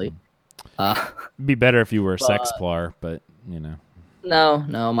 apparently. It'd be better if you were a Sexplar, but you know.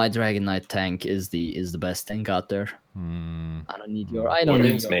 No, my Dragon Knight tank is the best tank out there. I don't need your. I don't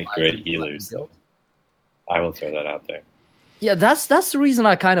Wardens need your make great Lightning healers. build. I will throw that out there. Yeah, that's the reason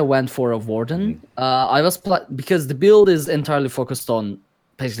I kind of went for a Warden. I was because the build is entirely focused on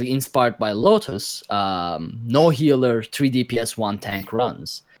basically inspired by Lotus. No healer, 3 DPS, 1 tank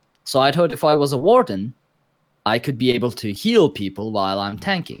runs. So I thought if I was a Warden, I could be able to heal people while I'm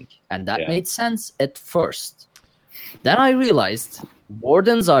tanking, and that Yeah. made sense at first. Then I realized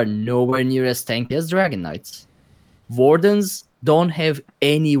Wardens are nowhere near as tanky as Dragon Knights. Wardens don't have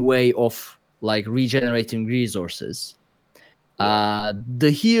any way of regenerating resources.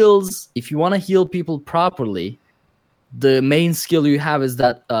 The heals, if you want to heal people properly, the main skill you have is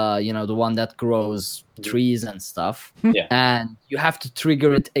that the one that grows trees and stuff. Yeah. And you have to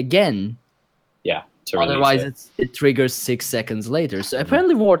trigger it again. Yeah. To release Otherwise, it triggers 6 seconds later. So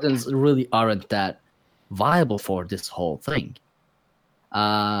apparently, wardens really aren't that viable for this whole thing.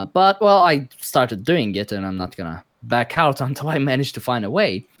 But I started doing it, and I'm not gonna back out until I manage to find a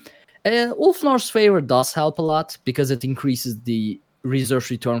way. Ulfnor's Favor does help a lot because it increases the resource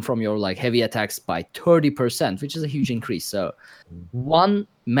return from your heavy attacks by 30%, which is a huge increase. So one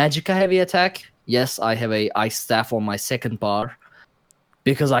Magicka heavy attack, yes, I have a Ice Staff on my second bar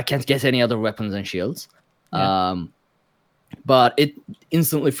because I can't get any other weapons and shields. Yeah. But it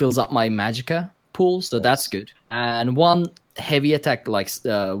instantly fills up my Magicka pool, so that's good. And one heavy attack,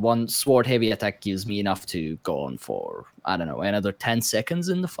 one sword heavy attack, gives me enough to go on for, I don't know, another 10 seconds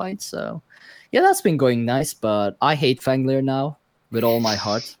in the fight. So yeah, that's been going nice, but I hate Fangler now with all my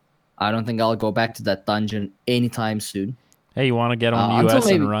heart. I don't think I'll go back to that dungeon anytime soon. Hey, you want to get on US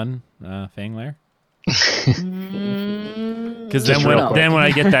and run Fangler? Because then when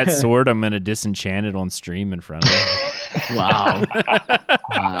I get that sword, I'm gonna disenchant it on stream in front of you. Wow.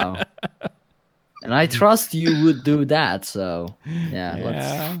 And I trust you would do that. So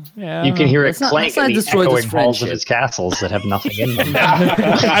yeah. You can hear it clank in the destroy echoing halls of his castles that have nothing in them.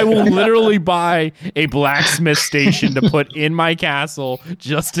 I will literally buy a blacksmith station to put in my castle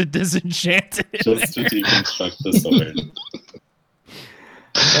just to disenchant it. Just to deconstruct the sword.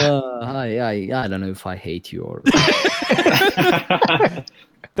 I don't know if I hate you or.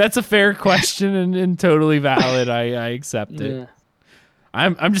 That's a fair question and totally valid. I accept it. Yeah.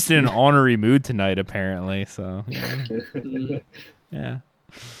 I'm just in an ornery mood tonight, apparently. So yeah.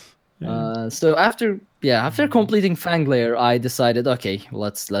 So after completing Fanglair, I decided, okay,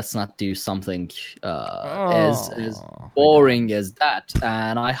 let's not do something as boring as that,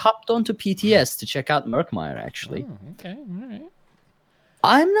 and I hopped onto PTS to check out Murkmire. Actually, okay, all right.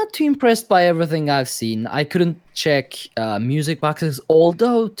 I'm not too impressed by everything I've seen. I couldn't check music boxes,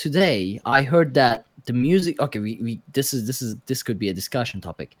 although today I heard that the music. Okay, this could be a discussion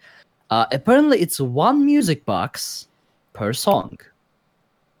topic. Apparently, it's one music box per song.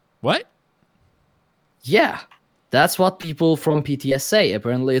 What? Yeah, that's what people from PTS say.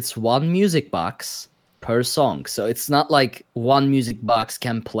 Apparently, it's one music box per song. So it's not like one music box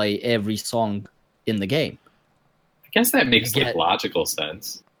can play every song in the game. I guess that makes logical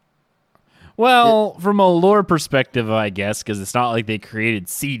sense. Well, from a lore perspective, I guess, because it's not like they created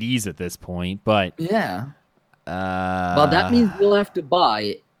CDs at this point, but... Yeah. But that means you'll have to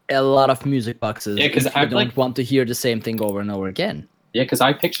buy a lot of music boxes if you don't want to hear the same thing over and over again. Yeah, because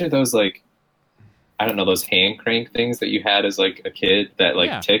I picture those, I don't know, those hand crank things that you had as, a kid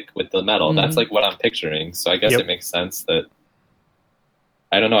that, tick with the metal. Mm-hmm. That's, what I'm picturing. So I guess it makes sense that...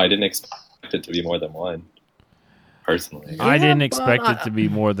 I don't know, I didn't expect it to be more than one. Personally, I didn't expect it to be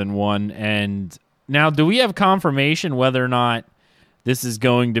more than one. And now, do we have confirmation whether or not this is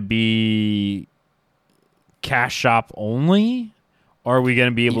going to be cash shop only? Or are we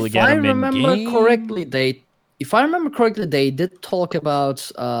going to be able to get them in game? If I remember correctly, they did talk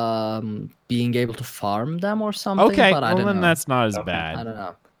about being able to farm them or something. Okay, but I don't know. That's not as bad. I don't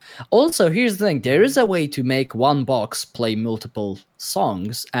know. Also, here's the thing. There is a way to make one box play multiple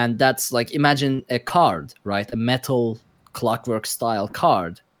songs, and that's imagine a card, right? A metal clockwork style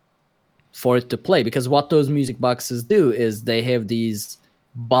card for it to play. Because what those music boxes do is they have these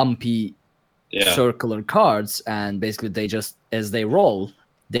bumpy circular cards, and basically they just, as they roll,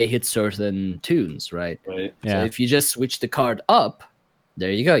 they hit certain tunes, right? Right. So if you just switch the card up,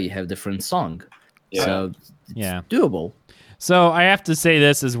 there you go. You have different song. Yeah. So it's doable. So I have to say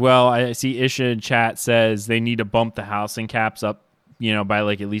this as well. I see Isha in chat says they need to bump the housing caps up, by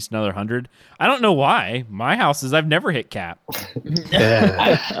at least another 100. I don't know why. My houses, I've never hit cap.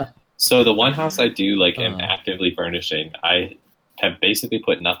 So the one house I do am actively furnishing, I have basically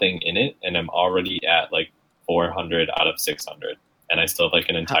put nothing in it, and I'm already at 400 out of 600, and I still have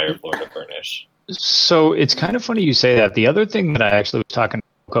an entire floor to furnish. So it's kind of funny you say that. The other thing that I actually was talking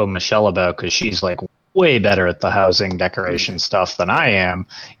to Michelle about, because she's way better at the housing decoration stuff than I am,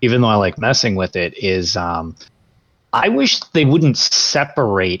 even though I like messing with it, is I wish they wouldn't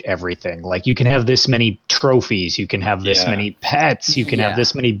separate everything. You can have this many trophies, you can have this many pets, you can have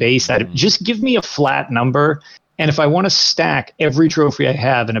this many base items. Just give me a flat number, and if I want to stack every trophy I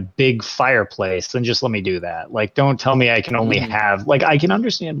have in a big fireplace, then just let me do that. Don't tell me I can only have... I can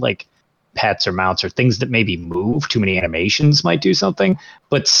understand, pets or mounts or things that maybe move, too many animations might do something,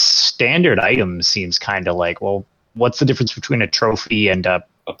 but standard items seems kind of well, what's the difference between a trophy and a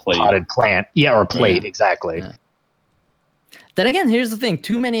potted plant? Yeah, or a plate, exactly. Yeah. Then again, here's the thing,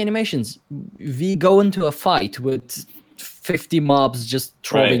 too many animations. We go into a fight with 50 mobs just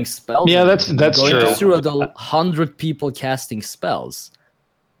throwing Right. spells. Yeah, at that's you. true. Going through the 100 people casting spells.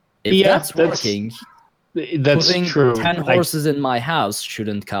 If Yeah, that's working, That's putting true. 10 Like, horses in my house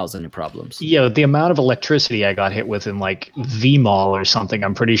shouldn't cause any problems. yeah, the amount of electricity I got hit with in like VMall or something,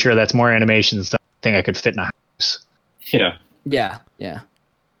 I'm pretty sure that's more animations than I think I could fit in a house. Yeah. Yeah.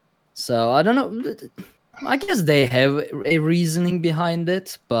 So I don't know. I guess they have a reasoning behind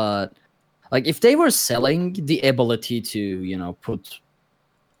it, but like if they were selling the ability to, put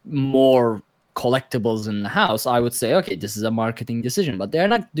more collectibles in the house, I would say, okay, this is a marketing decision. But they're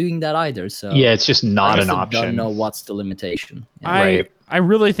not doing that either. So Yeah, it's just I not guess an I option. don't know what's the limitation. Yeah. Right. I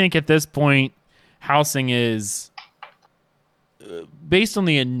really think at this point, housing is based on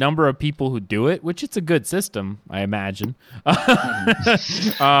the number of people who do it, which it's a good system, I imagine.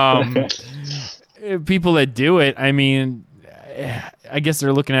 People that do it, I mean, I guess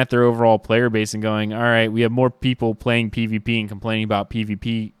they're looking at their overall player base and going, all right, we have more people playing PvP and complaining about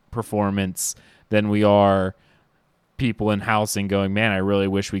PvP performance than we are people in housing going, man, I really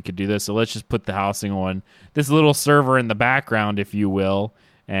wish we could do this. So let's just put the housing on this little server in the background, if you will,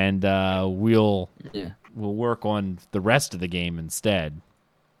 and we'll work on the rest of the game instead.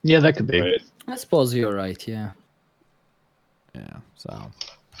 Yeah, that could be. Right. I suppose you're right. Yeah. Yeah. So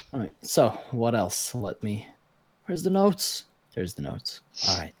All right. So what else? Where's the notes? There's the notes.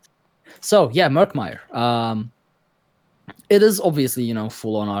 All right. So yeah, Murkmire. It is obviously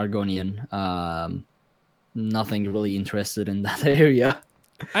full on Argonian. Nothing really interested in that area.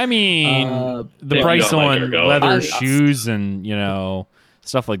 I mean, the Yeah, price you don't like on Argo. leather shoes and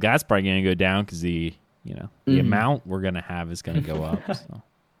stuff like that's probably going to go down because the amount we're going to have is going to go up. So.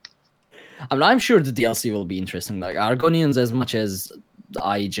 I'm sure the DLC will be interesting. Like Argonians, as much as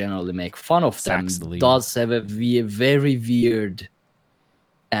I generally make fun of them, Saxony. does have a very weird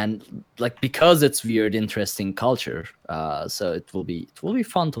and because it's weird, interesting culture. So it will be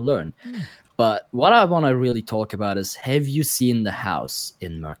fun to learn. But what I want to really talk about is: have you seen the house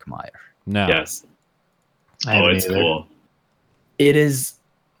in Murkmire? No. Yes. I haven't It's either. cool. It's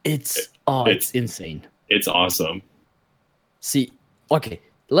insane. It's awesome. See, okay,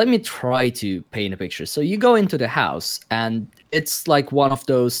 let me try to paint a picture. So you go into the house, and it's like one of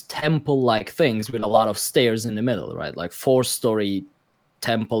those temple-like things with a lot of stairs in the middle, right? Like 4-story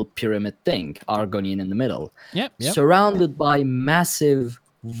temple pyramid thing, Argonian in the middle, Yep. surrounded by massive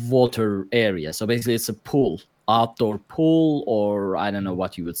water area. So basically, it's a pool, outdoor pool, or I don't know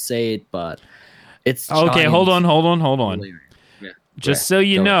what you would say it, but it's Okay, giant hold on. pool area. Yeah. Just Right. so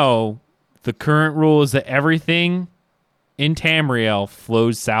you Go ahead. know, the current rule is that everything in Tamriel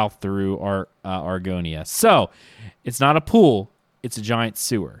flows south through Argonia. So it's not a pool; it's a giant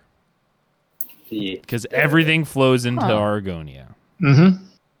sewer because everything flows into Huh. Argonia. Mm-hmm.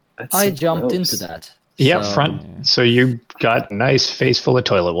 That's I so jumped gross. into that. Yeah, So- front. So you got a nice face full of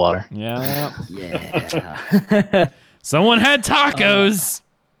toilet water. Yeah. Yeah. Someone had tacos.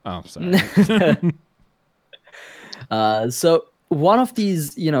 Oh, sorry. So one of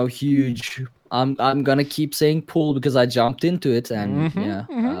these, huge. I'm gonna keep saying pool because I jumped into it, and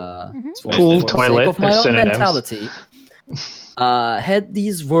it's Pool, for the toilet, sake of my they're own synonyms. mentality. Had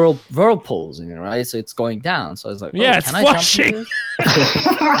these whirlpools in it, right? So it's going down. So I was like, Yeah, oh, it's can I jump flushing. into this?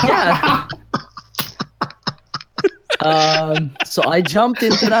 Yeah. So I jumped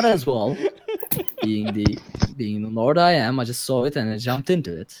into that as well. Being the Lord I am, I just saw it and I jumped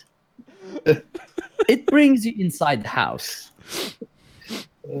into it. It brings you inside the house.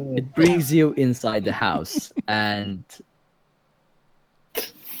 It brings you inside the house, and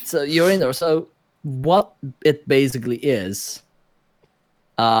so you're in there. So what it basically is,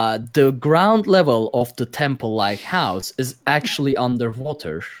 the ground level of the temple-like house is actually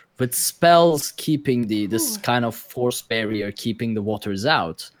underwater, with spells keeping this kind of force barrier, keeping the waters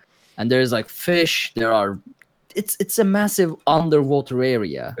out. And there's like fish. It's a massive underwater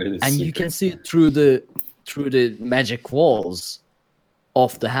area, It is and you super can see it through the magic walls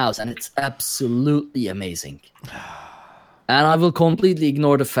of the house, and it's absolutely amazing. And I will completely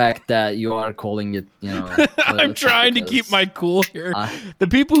ignore the fact that you are calling it, I'm trying to because keep my cool here. I- The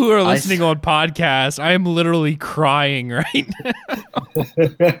people who are I- listening on podcasts, I am literally crying right now.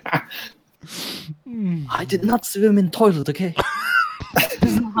 I did not swim in toilet, okay?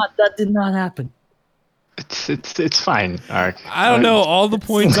 That did not happen. It's fine, Ark. I don't know. All the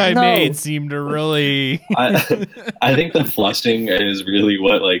points I No. made seem to really. I think the flushing is really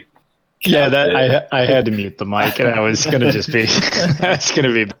what Yeah, that I had to mute the mic, and I was gonna just be. That's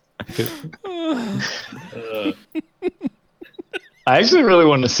gonna be. I actually really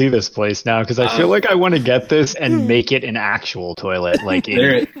want to see this place now because I feel like I want to get this and make it an actual toilet. Like,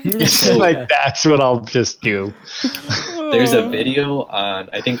 There- it's like that's what I'll just do. There's a video on,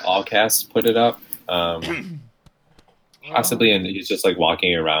 I think Allcast put it up. Possibly, and he's just like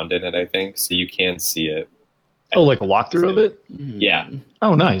walking around in it, I think, so you can see it. Oh, like a walkthrough of it? Yeah.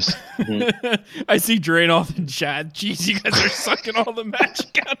 Oh, nice. I see Drain off in chat. Jeez, you guys are sucking all the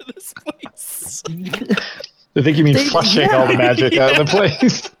magic out of this place. I think you mean flushing all the magic out of the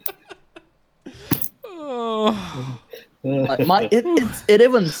place. Oh. It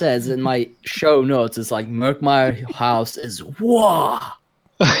even says in my show notes, it's like Murkmire house is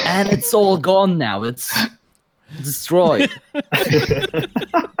and it's all gone now. It's destroyed.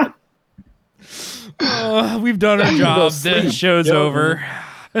 We've done our job. The show's over.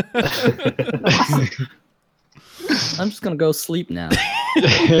 I'm just gonna go sleep now.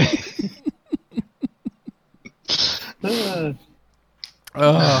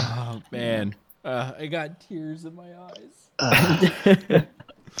 Oh man, I got tears in my eyes.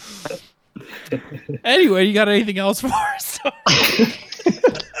 Anyway, you got anything else for us?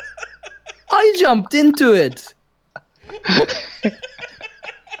 I jumped into it.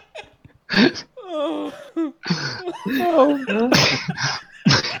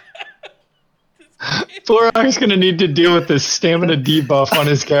 Florok's gonna need to deal with this stamina debuff on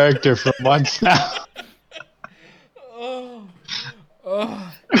his character for months now.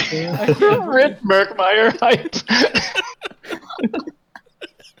 Rip Murkmire hype.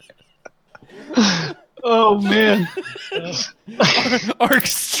 Oh man. Arc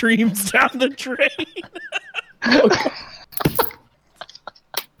streams down the drain.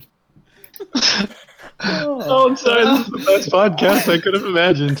 Oh, I'm sorry. This is the best podcast I could have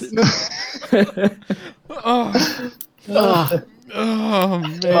imagined. Oh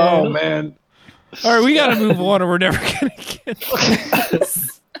man. Oh man. All right, we got to move on, or we're never gonna get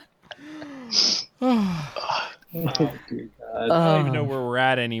this. I don't even know where we're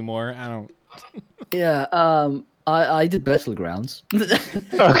at anymore. I don't. Yeah. I did Battlegrounds.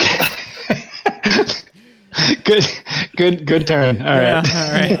 Okay. Good turn. All right.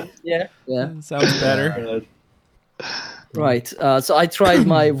 All right. Yeah. Sounds better. Right. So I tried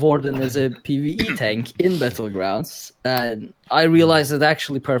my Warden as a PvE tank in Battlegrounds, and I realized it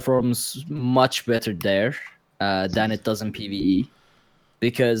actually performs much better there than it does in PvE,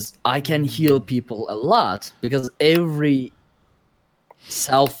 because I can heal people a lot, because every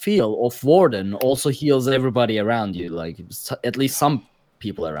self-heal of Warden also heals everybody around you, like at least some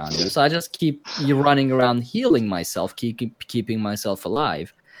people around you. So I just keep running around healing myself, keeping myself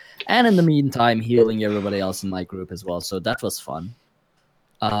alive. And in the meantime, healing everybody else in my group as well. So that was fun.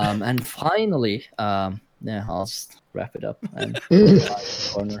 And finally, I'll just wrap it up and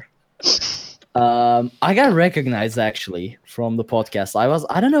corner. I got recognized actually from the podcast.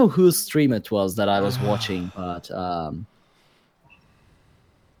 I don't know whose stream it was that I was watching, but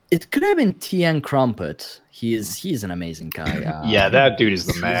it could have been TN Crumpet. He's an amazing guy. Yeah, that dude is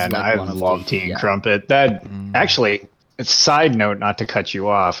the man. like I one of love the- TN yeah. Crumpet. That actually, it's a side note, not to cut you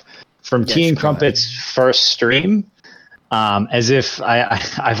off. From Yes, TN go Crumpet's first stream, as if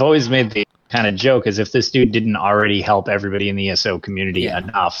I've always made the kind of joke as if this dude didn't already help everybody in the ESO community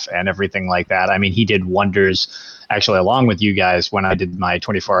enough and everything like that. I mean, he did wonders actually along with you guys when I did my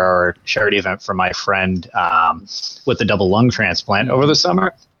 24-hour charity event for my friend with the double lung transplant over the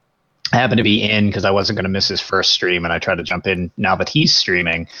summer. I happened to be in because I wasn't going to miss his first stream, and I tried to jump in now that he's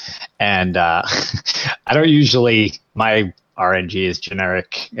streaming. And I don't usually, my RNG is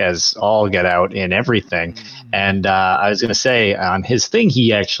generic as all get out in everything. And I was going to say, on his thing,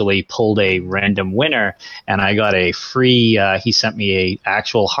 he actually pulled a random winner, and I got a free, he sent me a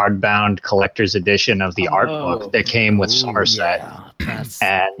actual hardbound collector's edition of the art book that came with Somerset. Yeah,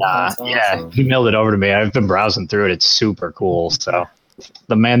 And awesome. he mailed it over to me. I've been browsing through it. It's super cool. So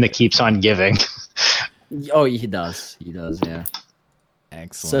the man that keeps on giving. Oh, he does. He does, yeah.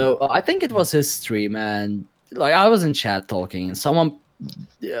 Excellent. So I think it was his stream, and like I was in chat talking, and someone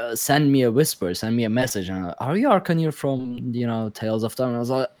sent me a message, and are you Arcanir from Tales of Time? And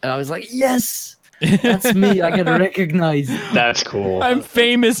I was like, yes, that's me. I get recognized. That's cool. I'm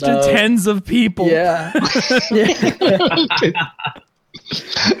famous to So- tens of people. Yeah.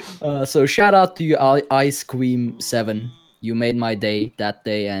 So shout out to you, Ice Queen 7. You made my day that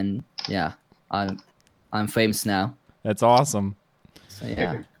day, and yeah, I'm famous now. That's awesome. So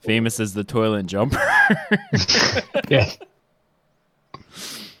yeah. Famous as the toilet jumper. Yeah.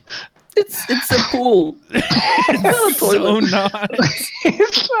 It's a pool. It's not a So toilet. not.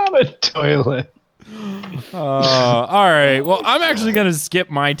 It's not a toilet. All right. Well, I'm actually going to skip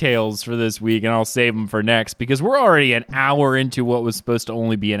my tales for this week, and I'll save them for next because we're already an hour into what was supposed to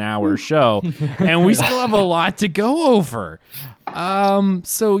only be an hour show, and we still have a lot to go over.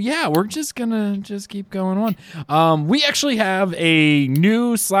 So yeah, we're just gonna keep going on. We actually have a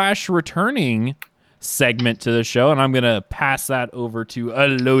new / returning segment to the show, and I'm gonna pass that over to a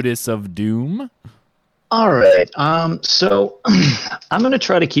Lotus of Doom. All right. So I'm going to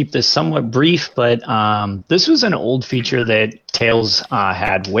try to keep this somewhat brief, but this was an old feature that Tails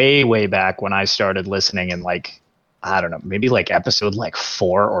had way back when I started listening in I don't know, maybe episode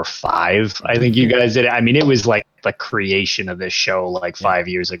 4 or 5. I think you guys did it. I mean, it was like the creation of this show 5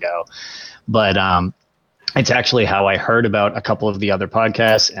 years ago. But it's actually how I heard about a couple of the other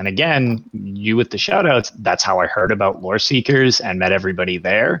podcasts. And again, you with the shout outs, that's how I heard about Lore Seekers and met everybody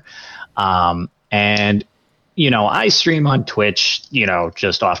there. And, I stream on Twitch,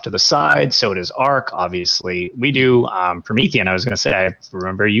 just off to the side. So does Ark, obviously. We do Promethean. I was going to say, I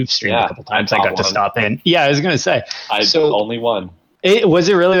remember you've streamed a couple times. I got to stop in. Yeah, I was going to say. Only one. Was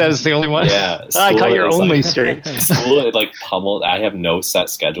it really? That was the only one? Yeah. I caught your only stream. School, pummeled. I have no set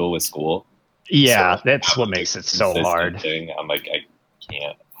schedule with school. Yeah, so that's what makes it so hard. I'm like, I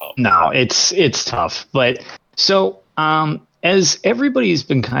can't. No, it's tough. But so, as everybody's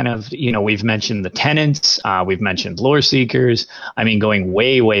been kind of, we've mentioned the Tenants, we've mentioned Lore Seekers. I mean, going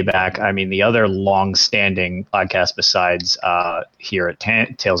way back. I mean, the other long-standing podcast besides here at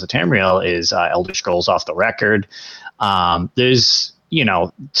Tales of Tamriel is Elder Scrolls Off the Record. There's,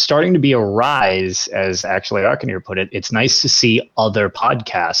 starting to be a rise, as actually Arcaneer put it. It's nice to see other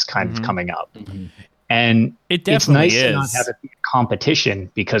podcasts kind of coming up. Mm-hmm. And it's nice to not have a competition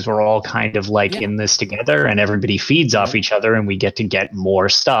because we're all kind of in this together and everybody feeds off each other and we get to get more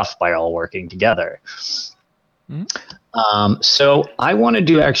stuff by all working together. Mm-hmm. So I wanted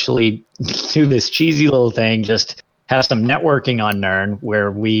to actually do this cheesy little thing, just have some networking on Nern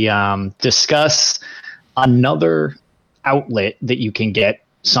where we discuss another outlet that you can get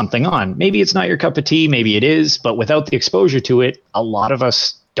something on. Maybe it's not your cup of tea, maybe it is, but without the exposure to it, a lot of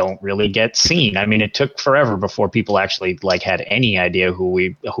us don't really get seen. I mean, it took forever before people actually had any idea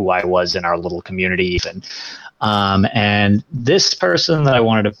who I was in our little community even. And this person that I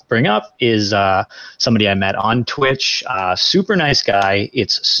wanted to bring up is somebody I met on Twitch. Super nice guy.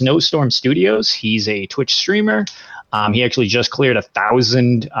 It's Snowstorm Studios. He's a Twitch streamer. He actually just cleared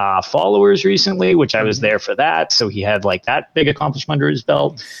 1,000 followers recently, which I was there for that. So he had that big accomplishment under his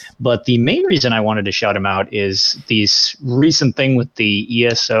belt. But the main reason I wanted to shout him out is this recent thing with the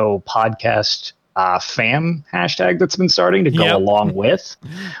ESO podcast fam hashtag that's been starting to go along with.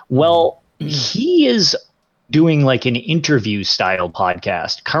 Well, he is doing an interview style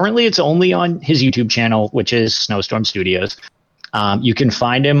podcast. Currently, it's only on his YouTube channel, which is Snowstorm Studios. You can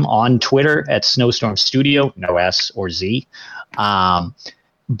find him on Twitter at Snowstorm Studio, no S or Z.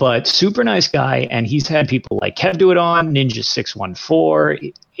 But super nice guy, and he's had people like Kev do it on,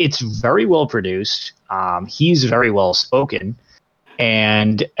 Ninja614. It's very well produced. He's very well spoken.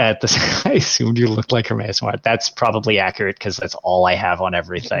 And at the I assumed you looked like Hermes Smart. That's probably accurate because that's all I have on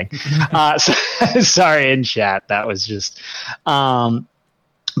everything. Sorry in chat. That was just...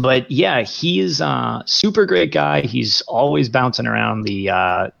 But yeah, he's a super great guy. He's always bouncing around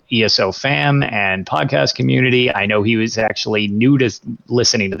the ESO fam and podcast community. I know he was actually new to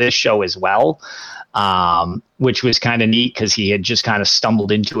listening to this show as well, which was kind of neat because he had just kind of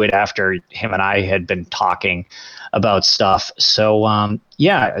stumbled into it after him and I had been talking about stuff. So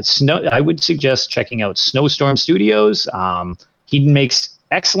I would suggest checking out Snowstorm Studios. He makes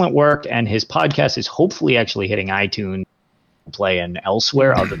excellent work, and his podcast is hopefully actually hitting iTunes, Play, and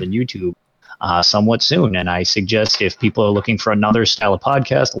elsewhere other than YouTube somewhat soon. And I suggest if people are looking for another style of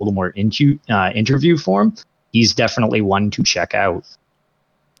podcast, a little more interview form, he's definitely one to check out.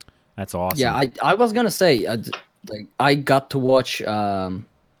 That's awesome. Yeah, I was gonna say, I got to watch the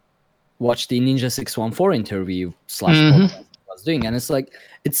Ninja614 interview / podcast I was doing, and it's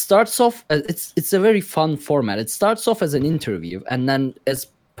it starts off. It's a very fun format. It starts off as an interview, and then as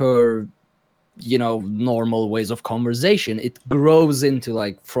per normal ways of conversation, it grows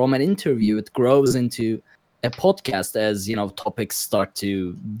into from an interview, it grows into a podcast as topics start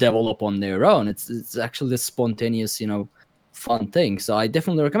to develop on their own. It's actually a spontaneous fun thing. So I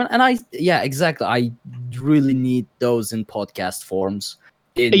definitely recommend. And I really need those in podcast forms.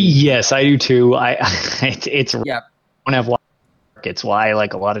 Yes, I do too. It's I don't have work. It's why a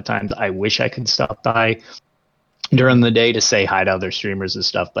lot of times I wish I could stop by during the day to say hi to other streamers and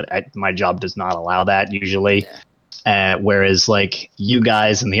stuff, but my job does not allow that usually. Whereas you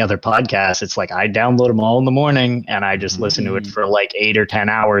guys and the other podcasts, it's I download them all in the morning and I just listen to it for 8 or 10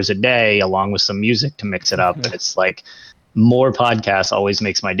 hours a day along with some music to mix it up. And it's more podcasts always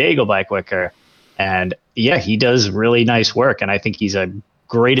makes my day go by quicker. And yeah, he does really nice work. And I think he's a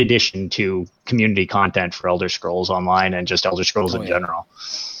great addition to community content for Elder Scrolls Online and just Elder Scrolls in yeah. general.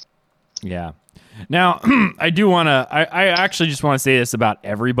 Yeah. Now, I do want to. I actually just want to say this about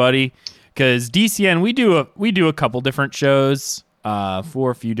everybody, because DCN, we do a couple different shows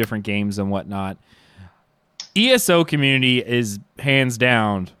for a few different games and whatnot. ESO community is hands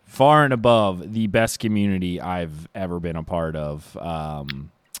down far and above the best community I've ever been a part of.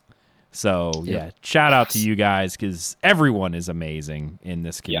 So yeah, shout out to you guys, because everyone is amazing in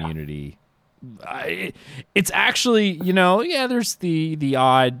this community. It's actually, there's the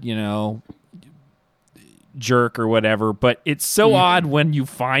odd, jerk or whatever, but it's so odd when you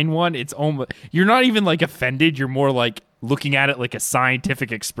find one. It's almost, you're not even like offended. You're more like looking at it like a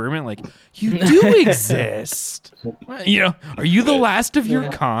scientific experiment. Like, you do exist. Are you the last of your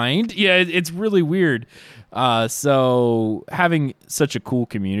kind? Yeah, it's really weird. So having such a cool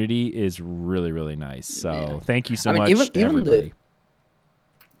community is really, really nice. So thank you so much to everybody.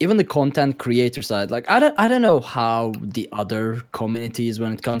 Even the content creator side, like I don't know how the other communities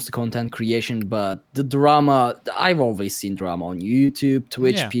when it comes to content creation, but the drama, I've always seen drama on YouTube,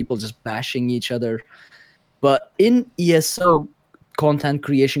 Twitch, people just bashing each other. But in ESO content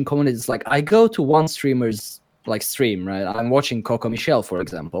creation communities, like I go to one streamer's stream, right? I'm watching Coco Michelle, for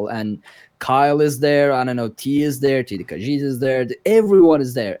example, and Kyle is there. I don't know, T is there, TD Kajis is there. Everyone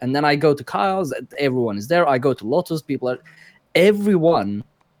is there. And then I go to Kyle's, everyone is there. I go to Lotus, everyone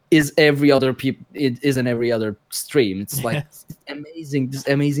is every other people. It is in every other stream. It's like amazing, this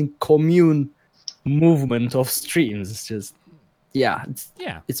amazing commune movement of streams. It's just,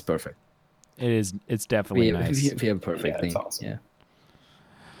 it's perfect. It is. It's definitely nice. We have a perfect thing. Awesome. Yeah.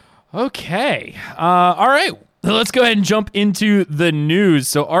 Okay. All right. Let's go ahead and jump into the news.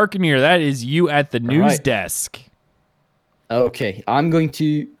 So, Arcaneer, that is you at the news desk. Okay, I'm going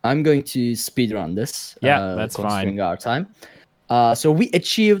to speed run this. Yeah, that's considering fine. Our time. So we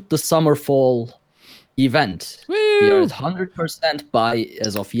achieved the summer fall event. Woo! We are at 100%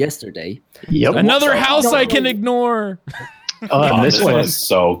 as of yesterday. Yep. Another house I can ignore. And this one is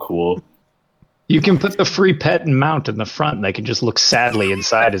so cool. You can put the free pet and mount in the front, and they can just look sadly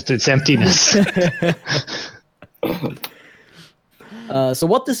inside as its emptiness. So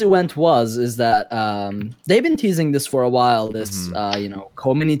what this event is that they've been teasing this for a while, this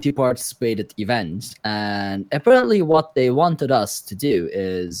community participated event, and apparently what they wanted us to do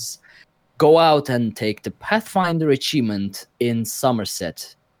is go out and take the Pathfinder achievement in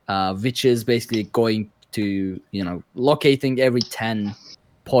Somerset, which is basically going to, locating every 10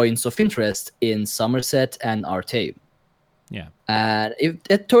 points of interest in Somerset and Artane. Yeah. And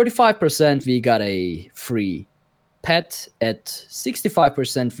at 35%, we got a free pet. At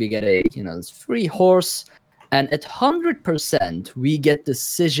 65%, we get a free horse. And at 100%, we get the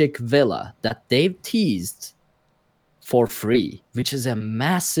Sijik Villa that they've teased for free, which is a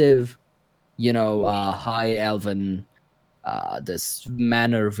massive, high elven, this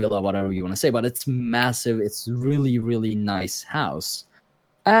manor villa, whatever you want to say, but it's massive. It's really, really nice house.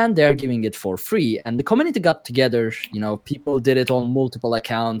 And they're giving it for free. And the community got together, people did it on multiple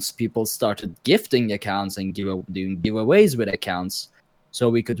accounts. People started gifting accounts and doing giveaways with accounts.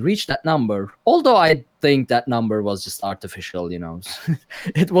 So we could reach that number. Although I think that number was just artificial,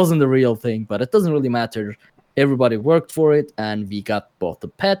 It wasn't the real thing, but it doesn't really matter. Everybody worked for it, and we got both the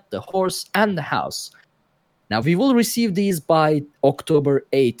pet, the horse, and the house. Now, we will receive these by October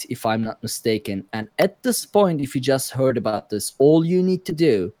 8th, if I'm not mistaken. And at this point, if you just heard about this, all you need to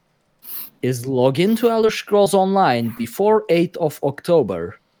do is log into Elder Scrolls Online before 8th of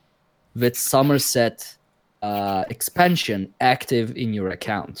October with Somerset expansion active in your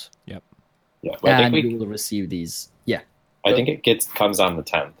account. Yep. Yeah, well, and you will receive these. Yeah. I think it comes on the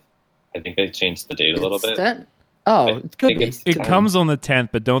 10th. I think they changed the date a little bit. It could be. It comes on the 10th,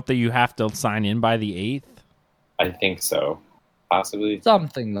 but don't you have to sign in by the 8th? I think so. Possibly.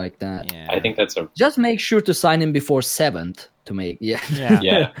 Something like that. Yeah. I think that's Just make sure to sign in before 7th to make...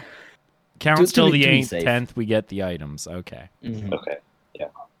 Yeah. Counts till the 8th, 10th, we get the items. Okay. Mm-hmm. Okay. Yeah.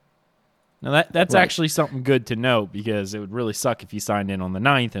 Now that's actually something good to note, because it would really suck if you signed in on the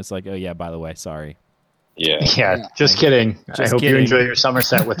 9th and it's like, oh yeah, by the way, sorry. Yeah. Yeah, just kidding. I hope you enjoy your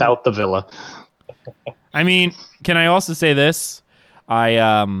Somerset without the villa. I mean, can I also say this?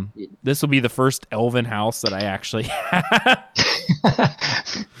 This will be the first elven house that I actually had.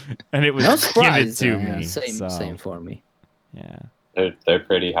 And it was given to me. Same for me. Yeah. They're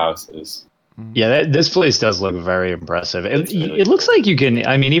pretty houses. Yeah, this place does look very impressive. It looks like you can,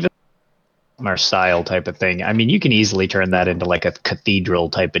 even Marseille type of thing. You can easily turn that into like a cathedral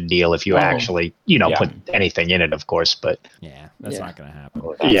type of deal if you actually, put anything in it, of course, but yeah, that's not going to happen.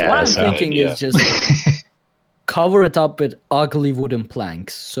 What I'm thinking is just cover it up with ugly wooden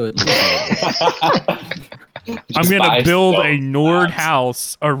planks. So it I'm going to build a stone Nord slabs.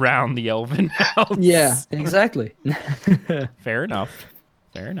 house around the Elven house. yeah, exactly. Fair enough.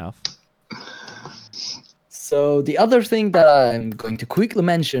 Fair enough. So the other thing that I'm going to quickly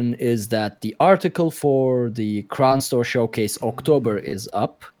mention is that the article for the Crown Store Showcase October is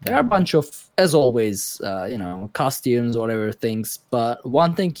up. There are a bunch of, as always, costumes, whatever things. But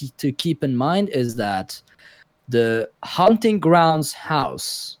one thing to keep in mind is that the Hunting Grounds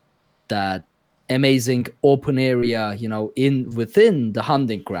house, that amazing open area, within the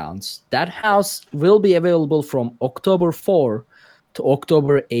Hunting Grounds, that house will be available from October 4 to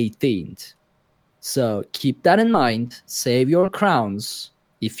October 18th. So keep that in mind. Save your crowns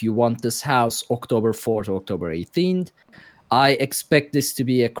if you want this house October 4th to October 18th. I expect this to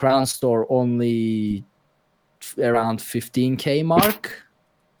be a Crown Store only around 15K mark,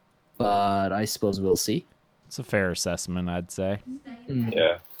 but I suppose we'll see. It's a fair assessment, I'd say.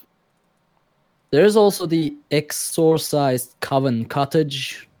 Yeah. There's also the exorcised Coven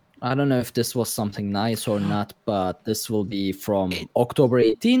Cottage. I don't know if this was something nice or not, but this will be from October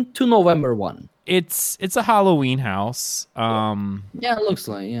 18th to November 1. It's a Halloween house. Yeah, it looks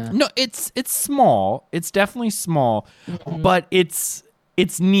like, yeah. No, it's small. It's definitely small, but it's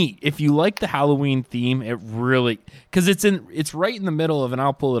neat. If you like the Halloween theme, it really, because it's right in the middle of, and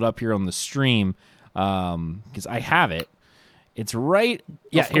I'll pull it up here on the stream because I have it. It's right.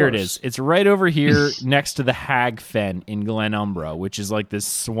 Yeah, here it is. It's right over here next to the Hag Fen in Glenumbra, which is like this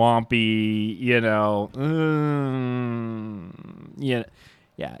swampy,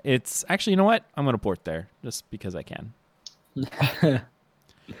 Yeah. It's actually, you know what? I'm going to port there just because I can.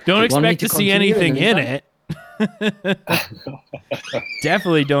 Don't expect to see anything in it.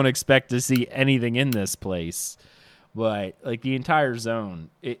 Definitely don't expect to see anything in this place. But like the entire zone,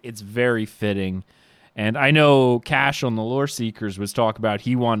 it's very fitting. And I know Cash on the Lore Seekers was talking about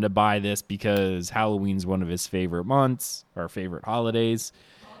he wanted to buy this because Halloween's one of his favorite months, or favorite holidays.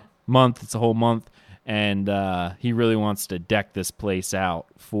 It's a whole month. And he really wants to deck this place out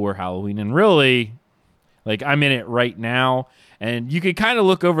for Halloween. And really, like, I'm in it right now. And you can kind of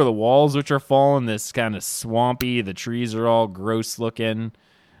look over the walls, which are falling, this kind of swampy. The trees are all gross looking.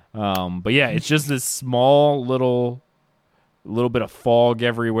 But yeah, it's just this small little bit of fog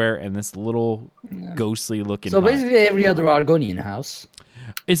everywhere and this little ghostly looking So hut. basically every other Argonian house.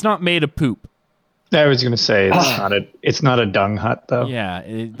 It's not made of poop. I was going to say it's not a dung hut though. Yeah,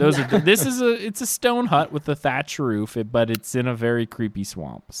 it's a stone hut with a thatch roof, but it's in a very creepy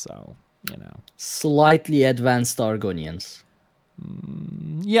swamp. So Slightly advanced Argonians.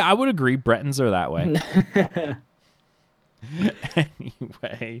 Yeah, I would agree. Bretons are that way.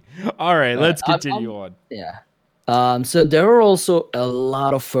 Anyway, all right, let's continue on. Yeah. So there are also a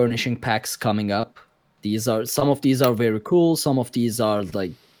lot of furnishing packs coming up. Some of these are very cool. Some of these are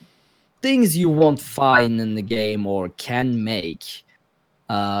like things you won't find in the game or can make.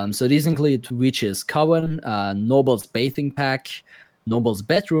 So these include Witch's Coven, Noble's Bathing Pack, Noble's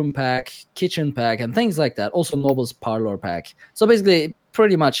Bedroom Pack, Kitchen Pack, and things like that. Also Noble's Parlor Pack. So basically,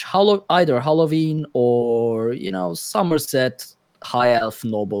 pretty much either Halloween or Somerset High Elf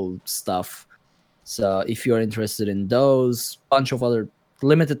Noble stuff. So if you're interested in those, bunch of other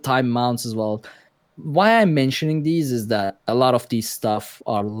limited time mounts as well. Why I'm mentioning these is that a lot of these stuff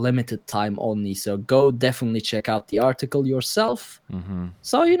are limited time only. So go definitely check out the article yourself. Mm-hmm.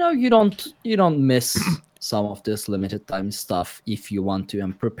 So you don't miss some of this limited time stuff if you want to,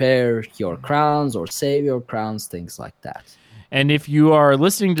 and prepare your crowns or save your crowns, things like that. And if you are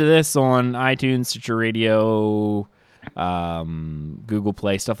listening to this on iTunes, Stitcher Radio, Google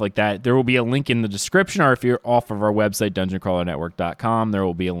Play, stuff like that, there will be a link in the description, or if you're off of our website, dungeoncrawlernetwork.com, there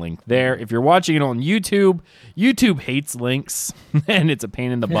will be a link there. If you're watching it on YouTube hates links and it's a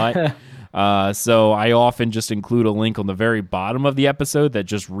pain in the butt. So I often just include a link on the very bottom of the episode that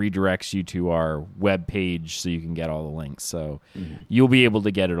just redirects you to our web page so you can get all the links. So you'll be able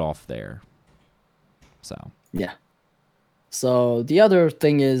to get it off there. So yeah. So the other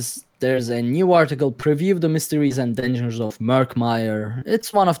thing is there's a new article, Preview the Mysteries and Dangers of Murkmire.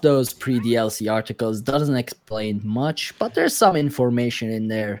 It's one of those pre-DLC articles, doesn't explain much, but there's some information in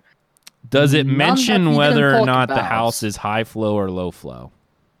there. Does it None mention that we whether didn't or talk not the about. house is high flow or low flow?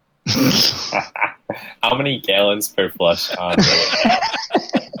 How many gallons per flush on?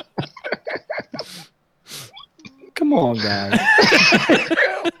 Come on, guys.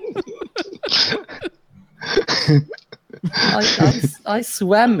 I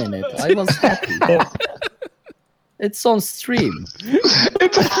swam in it. I was happy. It's on stream.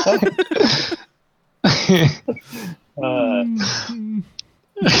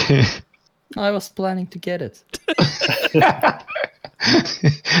 I was planning to get it.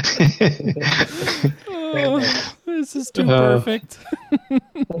 Oh, this is too perfect.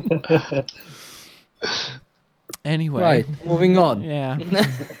 Anyway. Right, moving on. Yeah.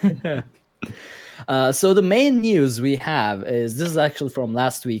 So the main news we have is this is actually from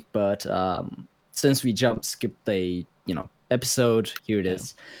last week, but since we skipped a episode, here it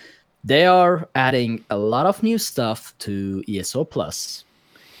is. They are adding a lot of new stuff to ESO Plus.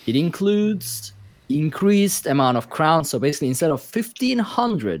 It includes increased amount of crowns. So basically, instead of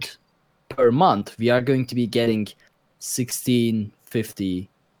 1,500 per month, we are going to be getting 1,650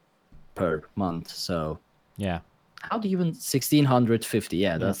 per month. So Yeah. how do you even 1,650?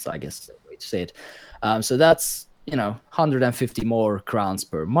 Yeah, that's I guess the way to say it. So that's 150 more crowns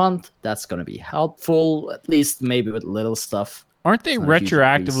per month. That's going to be helpful, at least maybe with little stuff. Aren't they It's not a huge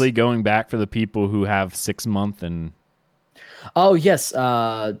retroactively increase. going back for the people who have 6 month and Oh yes,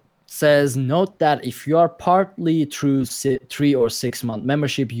 says note that if you are partly through 3 or 6 month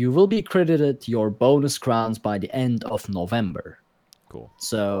membership, you will be credited your bonus crowns by the end of November. cool.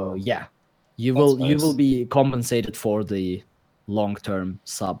 So yeah, you That's will nice. be compensated for the long term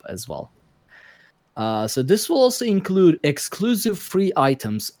sub as well. So this will also include exclusive free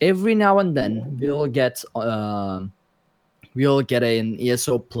items. Every now and then we'll get an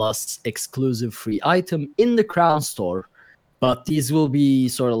ESO Plus exclusive free item in the Crown Store, but these will be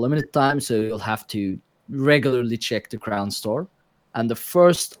sort of limited time, so you'll have to regularly check the Crown Store. And the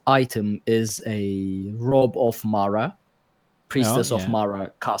first item is a Robe of Mara, Priestess of yeah.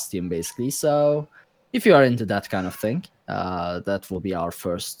 Mara costume, basically. So if you are into that kind of thing, that will be our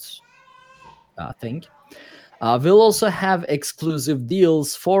first thing. We'll also have exclusive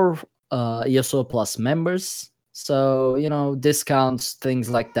deals for ESO Plus members. So, discounts, things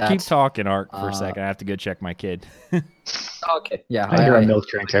like that. Keep talking, Ark, for a second. I have to go check my kid. Okay. Yeah. You're a milk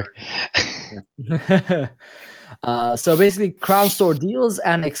drinker. So basically, Crown Store deals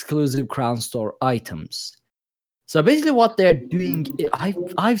and exclusive Crown Store items. So basically, what they're doing,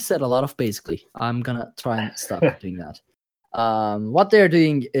 I've said a lot of basically. I'm gonna try and stop doing that. What they're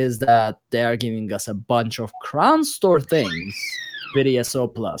doing is that they are giving us a bunch of Crown Store things with ESO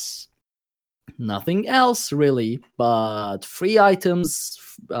Plus. Nothing else really, but free items,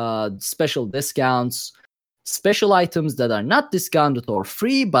 special discounts, special items that are not discounted or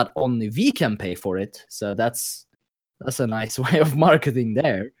free, but only we can pay for it. So that's a nice way of marketing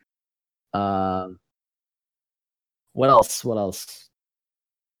there. What else?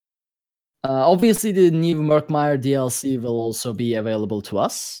 Obviously, the new Murkmire DLC will also be available to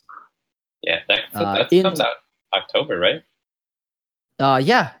us. Yeah, that in- comes out October, right?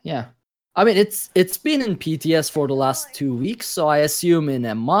 Yeah. I mean, it's been in PTS for the last 2 weeks, so I assume in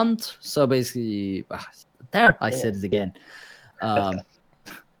a month. So basically, there I said it again.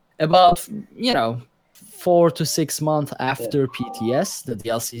 About 4 to 6 months after PTS, the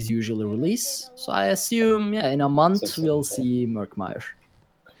DLC is usually released. So I assume, in a month we'll see Murkmire.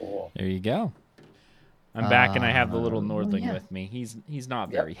 Cool. There you go. I'm back and I have the little Nordling yeah. with me. He's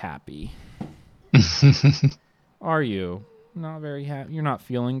not very happy. Are you? Not very happy? You're not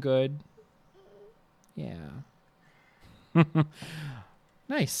feeling good? Yeah.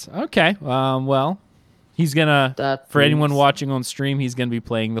 Nice. Okay. Well, he's gonna. For anyone watching on stream, he's gonna be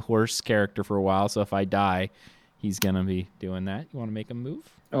playing the horse character for a while. So if I die, he's gonna be doing that. You want to make him move?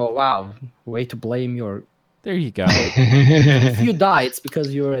 Oh wow! Way to blame your. There you go. If you die, it's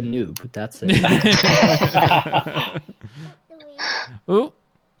because you're a noob. That's it. Ooh.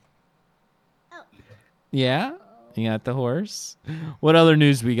 Yeah. You got the horse. What other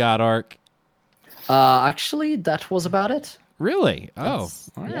news we got, Ark? Actually, that was about it. Really? All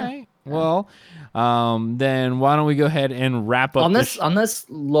right. Well, then why don't we go ahead and wrap up? Unless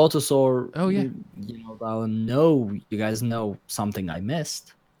Lotus or you guys know something I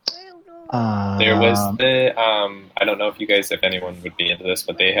missed. There was the I don't know if anyone would be into this,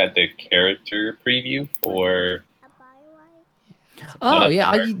 but they had the character preview for one of the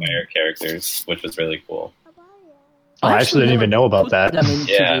Murkmire characters, which was really cool. I actually didn't even know about that. Them into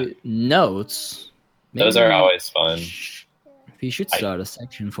the notes. Those are always fun. We should start a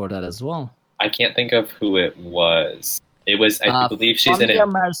section for that as well. I can't think of who it was. It was, I believe she's Familia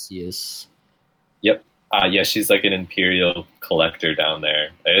Marcius. Yep. Yeah, she's like an Imperial collector down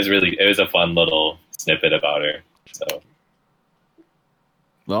there. It was a fun little snippet about her. So,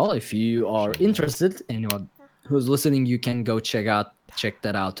 well, if you are interested, anyone who's listening, you can go check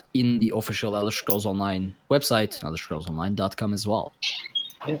that out in the official Elder Scrolls Online website, elderscrollsonline.com as well.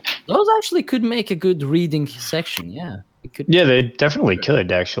 Yeah. Those actually could make a good reading section. Yeah, Yeah, they definitely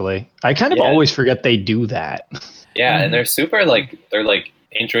could. Actually, I kind of always forget they do that. Yeah, and they're super they're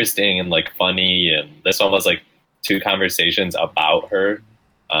interesting and like funny, and this one was like 2 conversations about her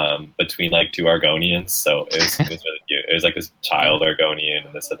between like 2 Argonians, so it was really cute. It was like this child Argonian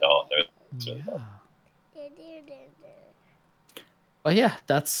and this adult. It was really fun. But yeah,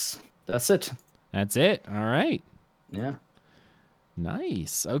 that's it. That's it. All right. Yeah.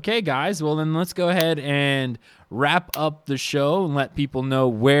 Nice. Okay, guys. Well, then let's go ahead and wrap up the show and let people know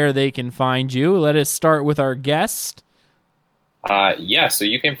where they can find you. Let us start with our guest. Yeah, so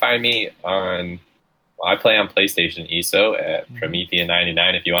you can find me on. I play on PlayStation ESO at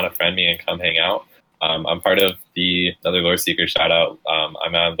Promethean99 if you want to friend me and come hang out. I'm part of the other Lore Seekers shout out.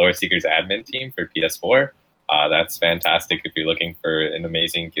 I'm on Lore Seekers admin team for PS4. That's fantastic if you're looking for an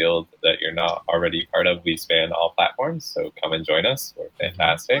amazing guild that you're not already part of. We span all platforms, so come and join us. We're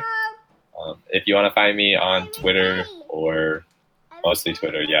fantastic. If you want to find me on Twitter, or mostly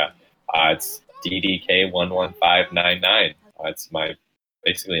Twitter, it's DDK11599. It's my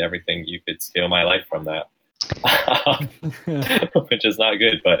basically everything. You could steal my life from that, which is not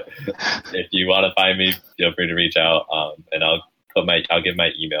good. But if you want to find me, feel free to reach out, and I'll give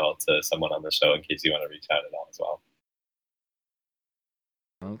my email to someone on the show in case you want to reach out at all as well.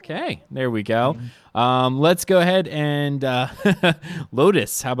 Okay, there we go. Let's go ahead and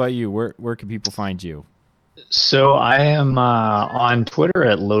Lotus, how about you? Where can people find you? So I am on Twitter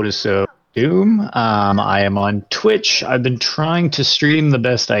at Lotus of Doom. I am on Twitch. I've been trying to stream the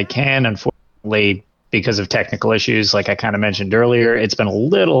best I can. Unfortunately, because of technical issues, like I kind of mentioned earlier, it's been a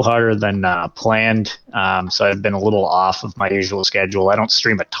little harder than planned. So I've been a little off of my usual schedule. I don't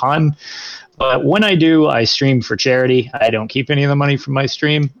stream a ton, but when I do, I stream for charity. I don't keep any of the money from my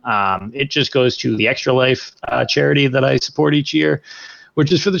stream. It just goes to the Extra Life charity that I support each year,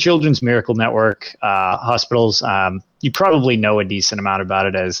 which is for the Children's Miracle Network hospitals. You probably know a decent amount about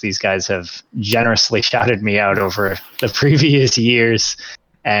it, as these guys have generously shouted me out over the previous years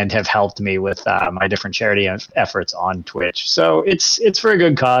and have helped me with my different charity efforts on Twitch. So it's for a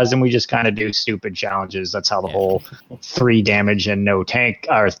good cause, and we just kind of do stupid challenges. That's how the whole 3 damage and no tank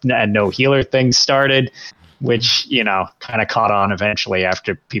or no healer thing started, which, kind of caught on eventually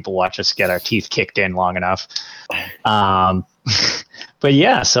after people watch us get our teeth kicked in long enough. But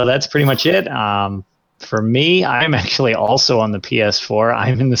yeah, so that's pretty much it. For me, I'm actually also on the PS4.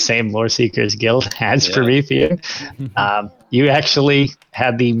 I'm in the same Lore Seekers guild as Promethean. You actually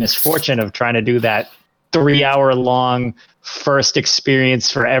had the misfortune of trying to do that 3-hour-long first experience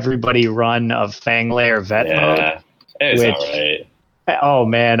for everybody run of Fanglair Vet mode. It's all right. Oh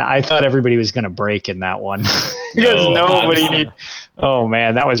man, I thought everybody was going to break in that one because nobody need. Oh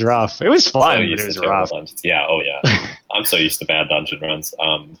man, that was rough. It was fun, but it was rough. Yeah. Oh yeah. I'm so used to bad dungeon runs.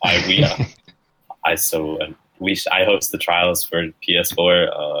 I host the trials for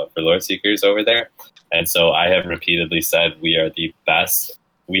PS4 for Lore Seekers over there, and so I have repeatedly said we are the best.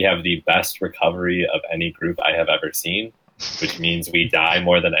 We have the best recovery of any group I have ever seen, which means we die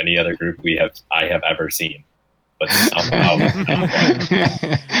more than any other group I have ever seen. But somehow,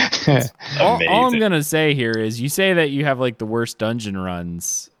 all I'm gonna say here is, you say that you have like the worst dungeon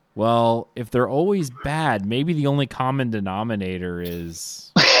runs. Well, if they're always bad, maybe the only common denominator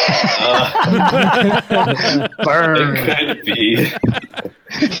is burn. It could be.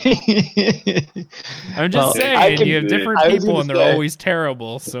 I'm just saying, you have different people and they're always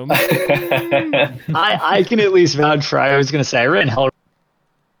terrible. So I can at least vouch for. I was going to say I ran Hell.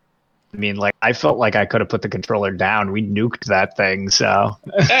 I mean, like, I felt like I could have put the controller down. We nuked that thing, so.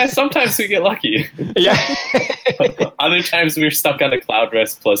 Sometimes we get lucky. Yeah. Other times we're stuck on a Cloud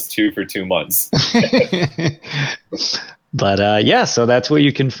Rest +2 for 2 months. But, yeah, so that's where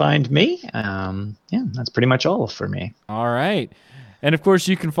you can find me. Yeah, that's pretty much all for me. All right. And, of course,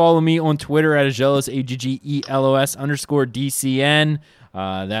 you can follow me on Twitter at Aggelos, AGGELOS_DCN.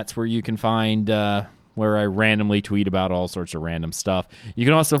 That's where you can find... where I randomly tweet about all sorts of random stuff. You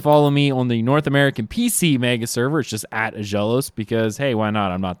can also follow me on the North American PC mega server. It's just at Aggelos because, hey, why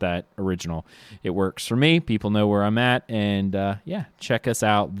not? I'm not that original. It works for me. People know where I'm at. And, check us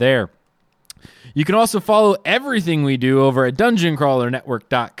out there. You can also follow everything we do over at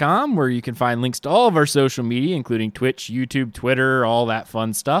DungeonCrawlerNetwork.com, where you can find links to all of our social media, including Twitch, YouTube, Twitter, all that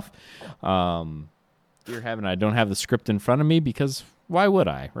fun stuff. Dear heaven, I don't have the script in front of me because... why would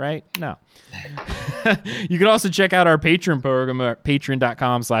I, right? No. You can also check out our Patreon program at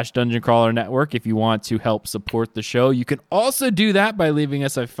patreon.com/dungeoncrawlernetwork if you want to help support the show. You can also do that by leaving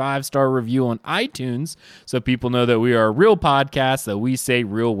us a 5-star review on iTunes so people know that we are a real podcast, that we say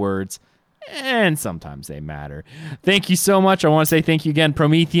real words, and sometimes they matter. Thank you so much. I want to say thank you again,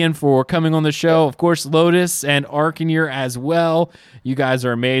 Promethean, for coming on the show. Of course, Lotus and Arcanir as well. You guys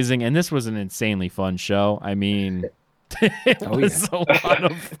are amazing, and this was an insanely fun show. I mean... It was a lot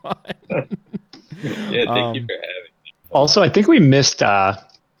of fun. Yeah, thank you for having me. Also, I think we missed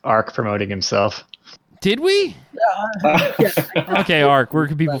Ark promoting himself. Did we? Okay, Ark, where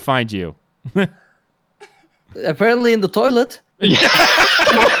can people find you? Apparently in the toilet.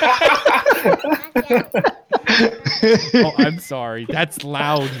 Oh, I'm sorry. That's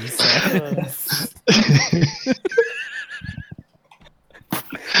loud, you said.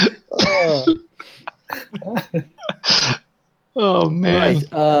 Oh man!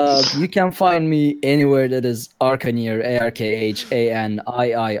 Right. You can find me anywhere that is Arkanir, ARKHANIIR.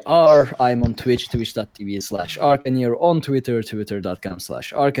 I'm on Twitch, twitch.tv/Arkanir. On Twitter,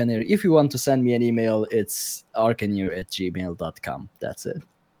 twitter.com/Arkanir. If you want to send me an email, it's arkanir@gmail.com. That's it.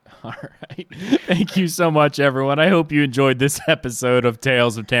 All right. Thank you so much, everyone. I hope you enjoyed this episode of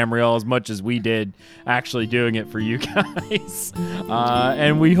Tales of Tamriel as much as we did actually doing it for you guys.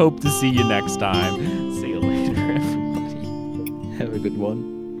 And we hope to see you next time. See you later, everybody. Have a good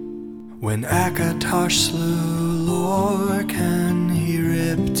one. When Akatosh slew Lorcan, he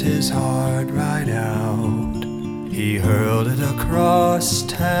ripped his heart right out. He hurled it across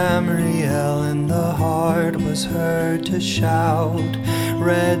Tamriel, and the heart was heard to shout,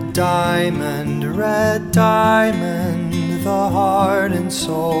 red diamond, the heart and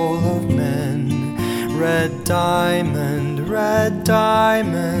soul of men. Red diamond,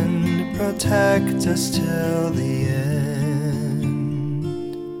 protect us till the end.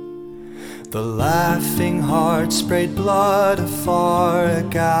 The laughing heart sprayed blood afar, a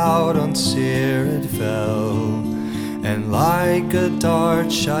gout on Cyril fell, and like a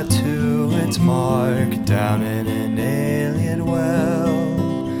dart shot to its mark down in an alien well.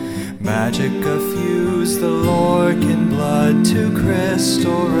 Magicka fused the Lorcan blood to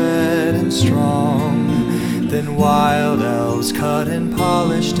crystal red and strong. Then wild elves cut and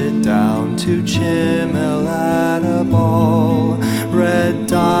polished it down to Chimel at a ball. Red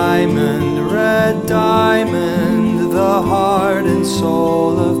diamond, the heart and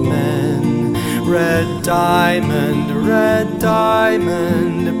soul of men. Red diamond,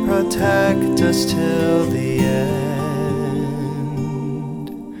 protect us till the end.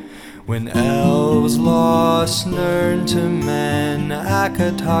 When elves lost Nirn to men,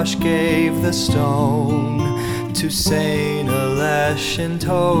 Akatosh gave the stone to Saint Alesh in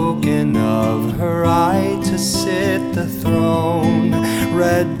token of her right to sit the throne.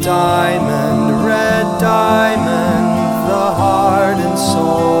 Red diamond, the heart and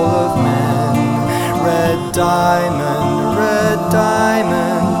soul of men. Red diamond,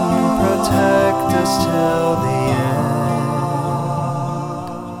 protect us till the end.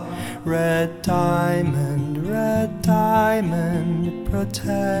 Red diamond,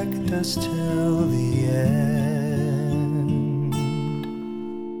 protect us till the end.